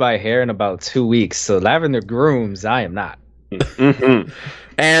brushed my hair in about 2 weeks, so Lavender Grooms, I am not.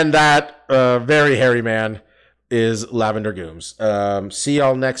 And that very hairy man is Lavender Gooms. See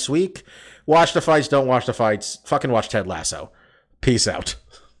y'all next week. Watch the fights, don't watch the fights. Fucking watch Ted Lasso. Peace out.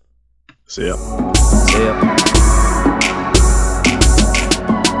 See ya. See ya.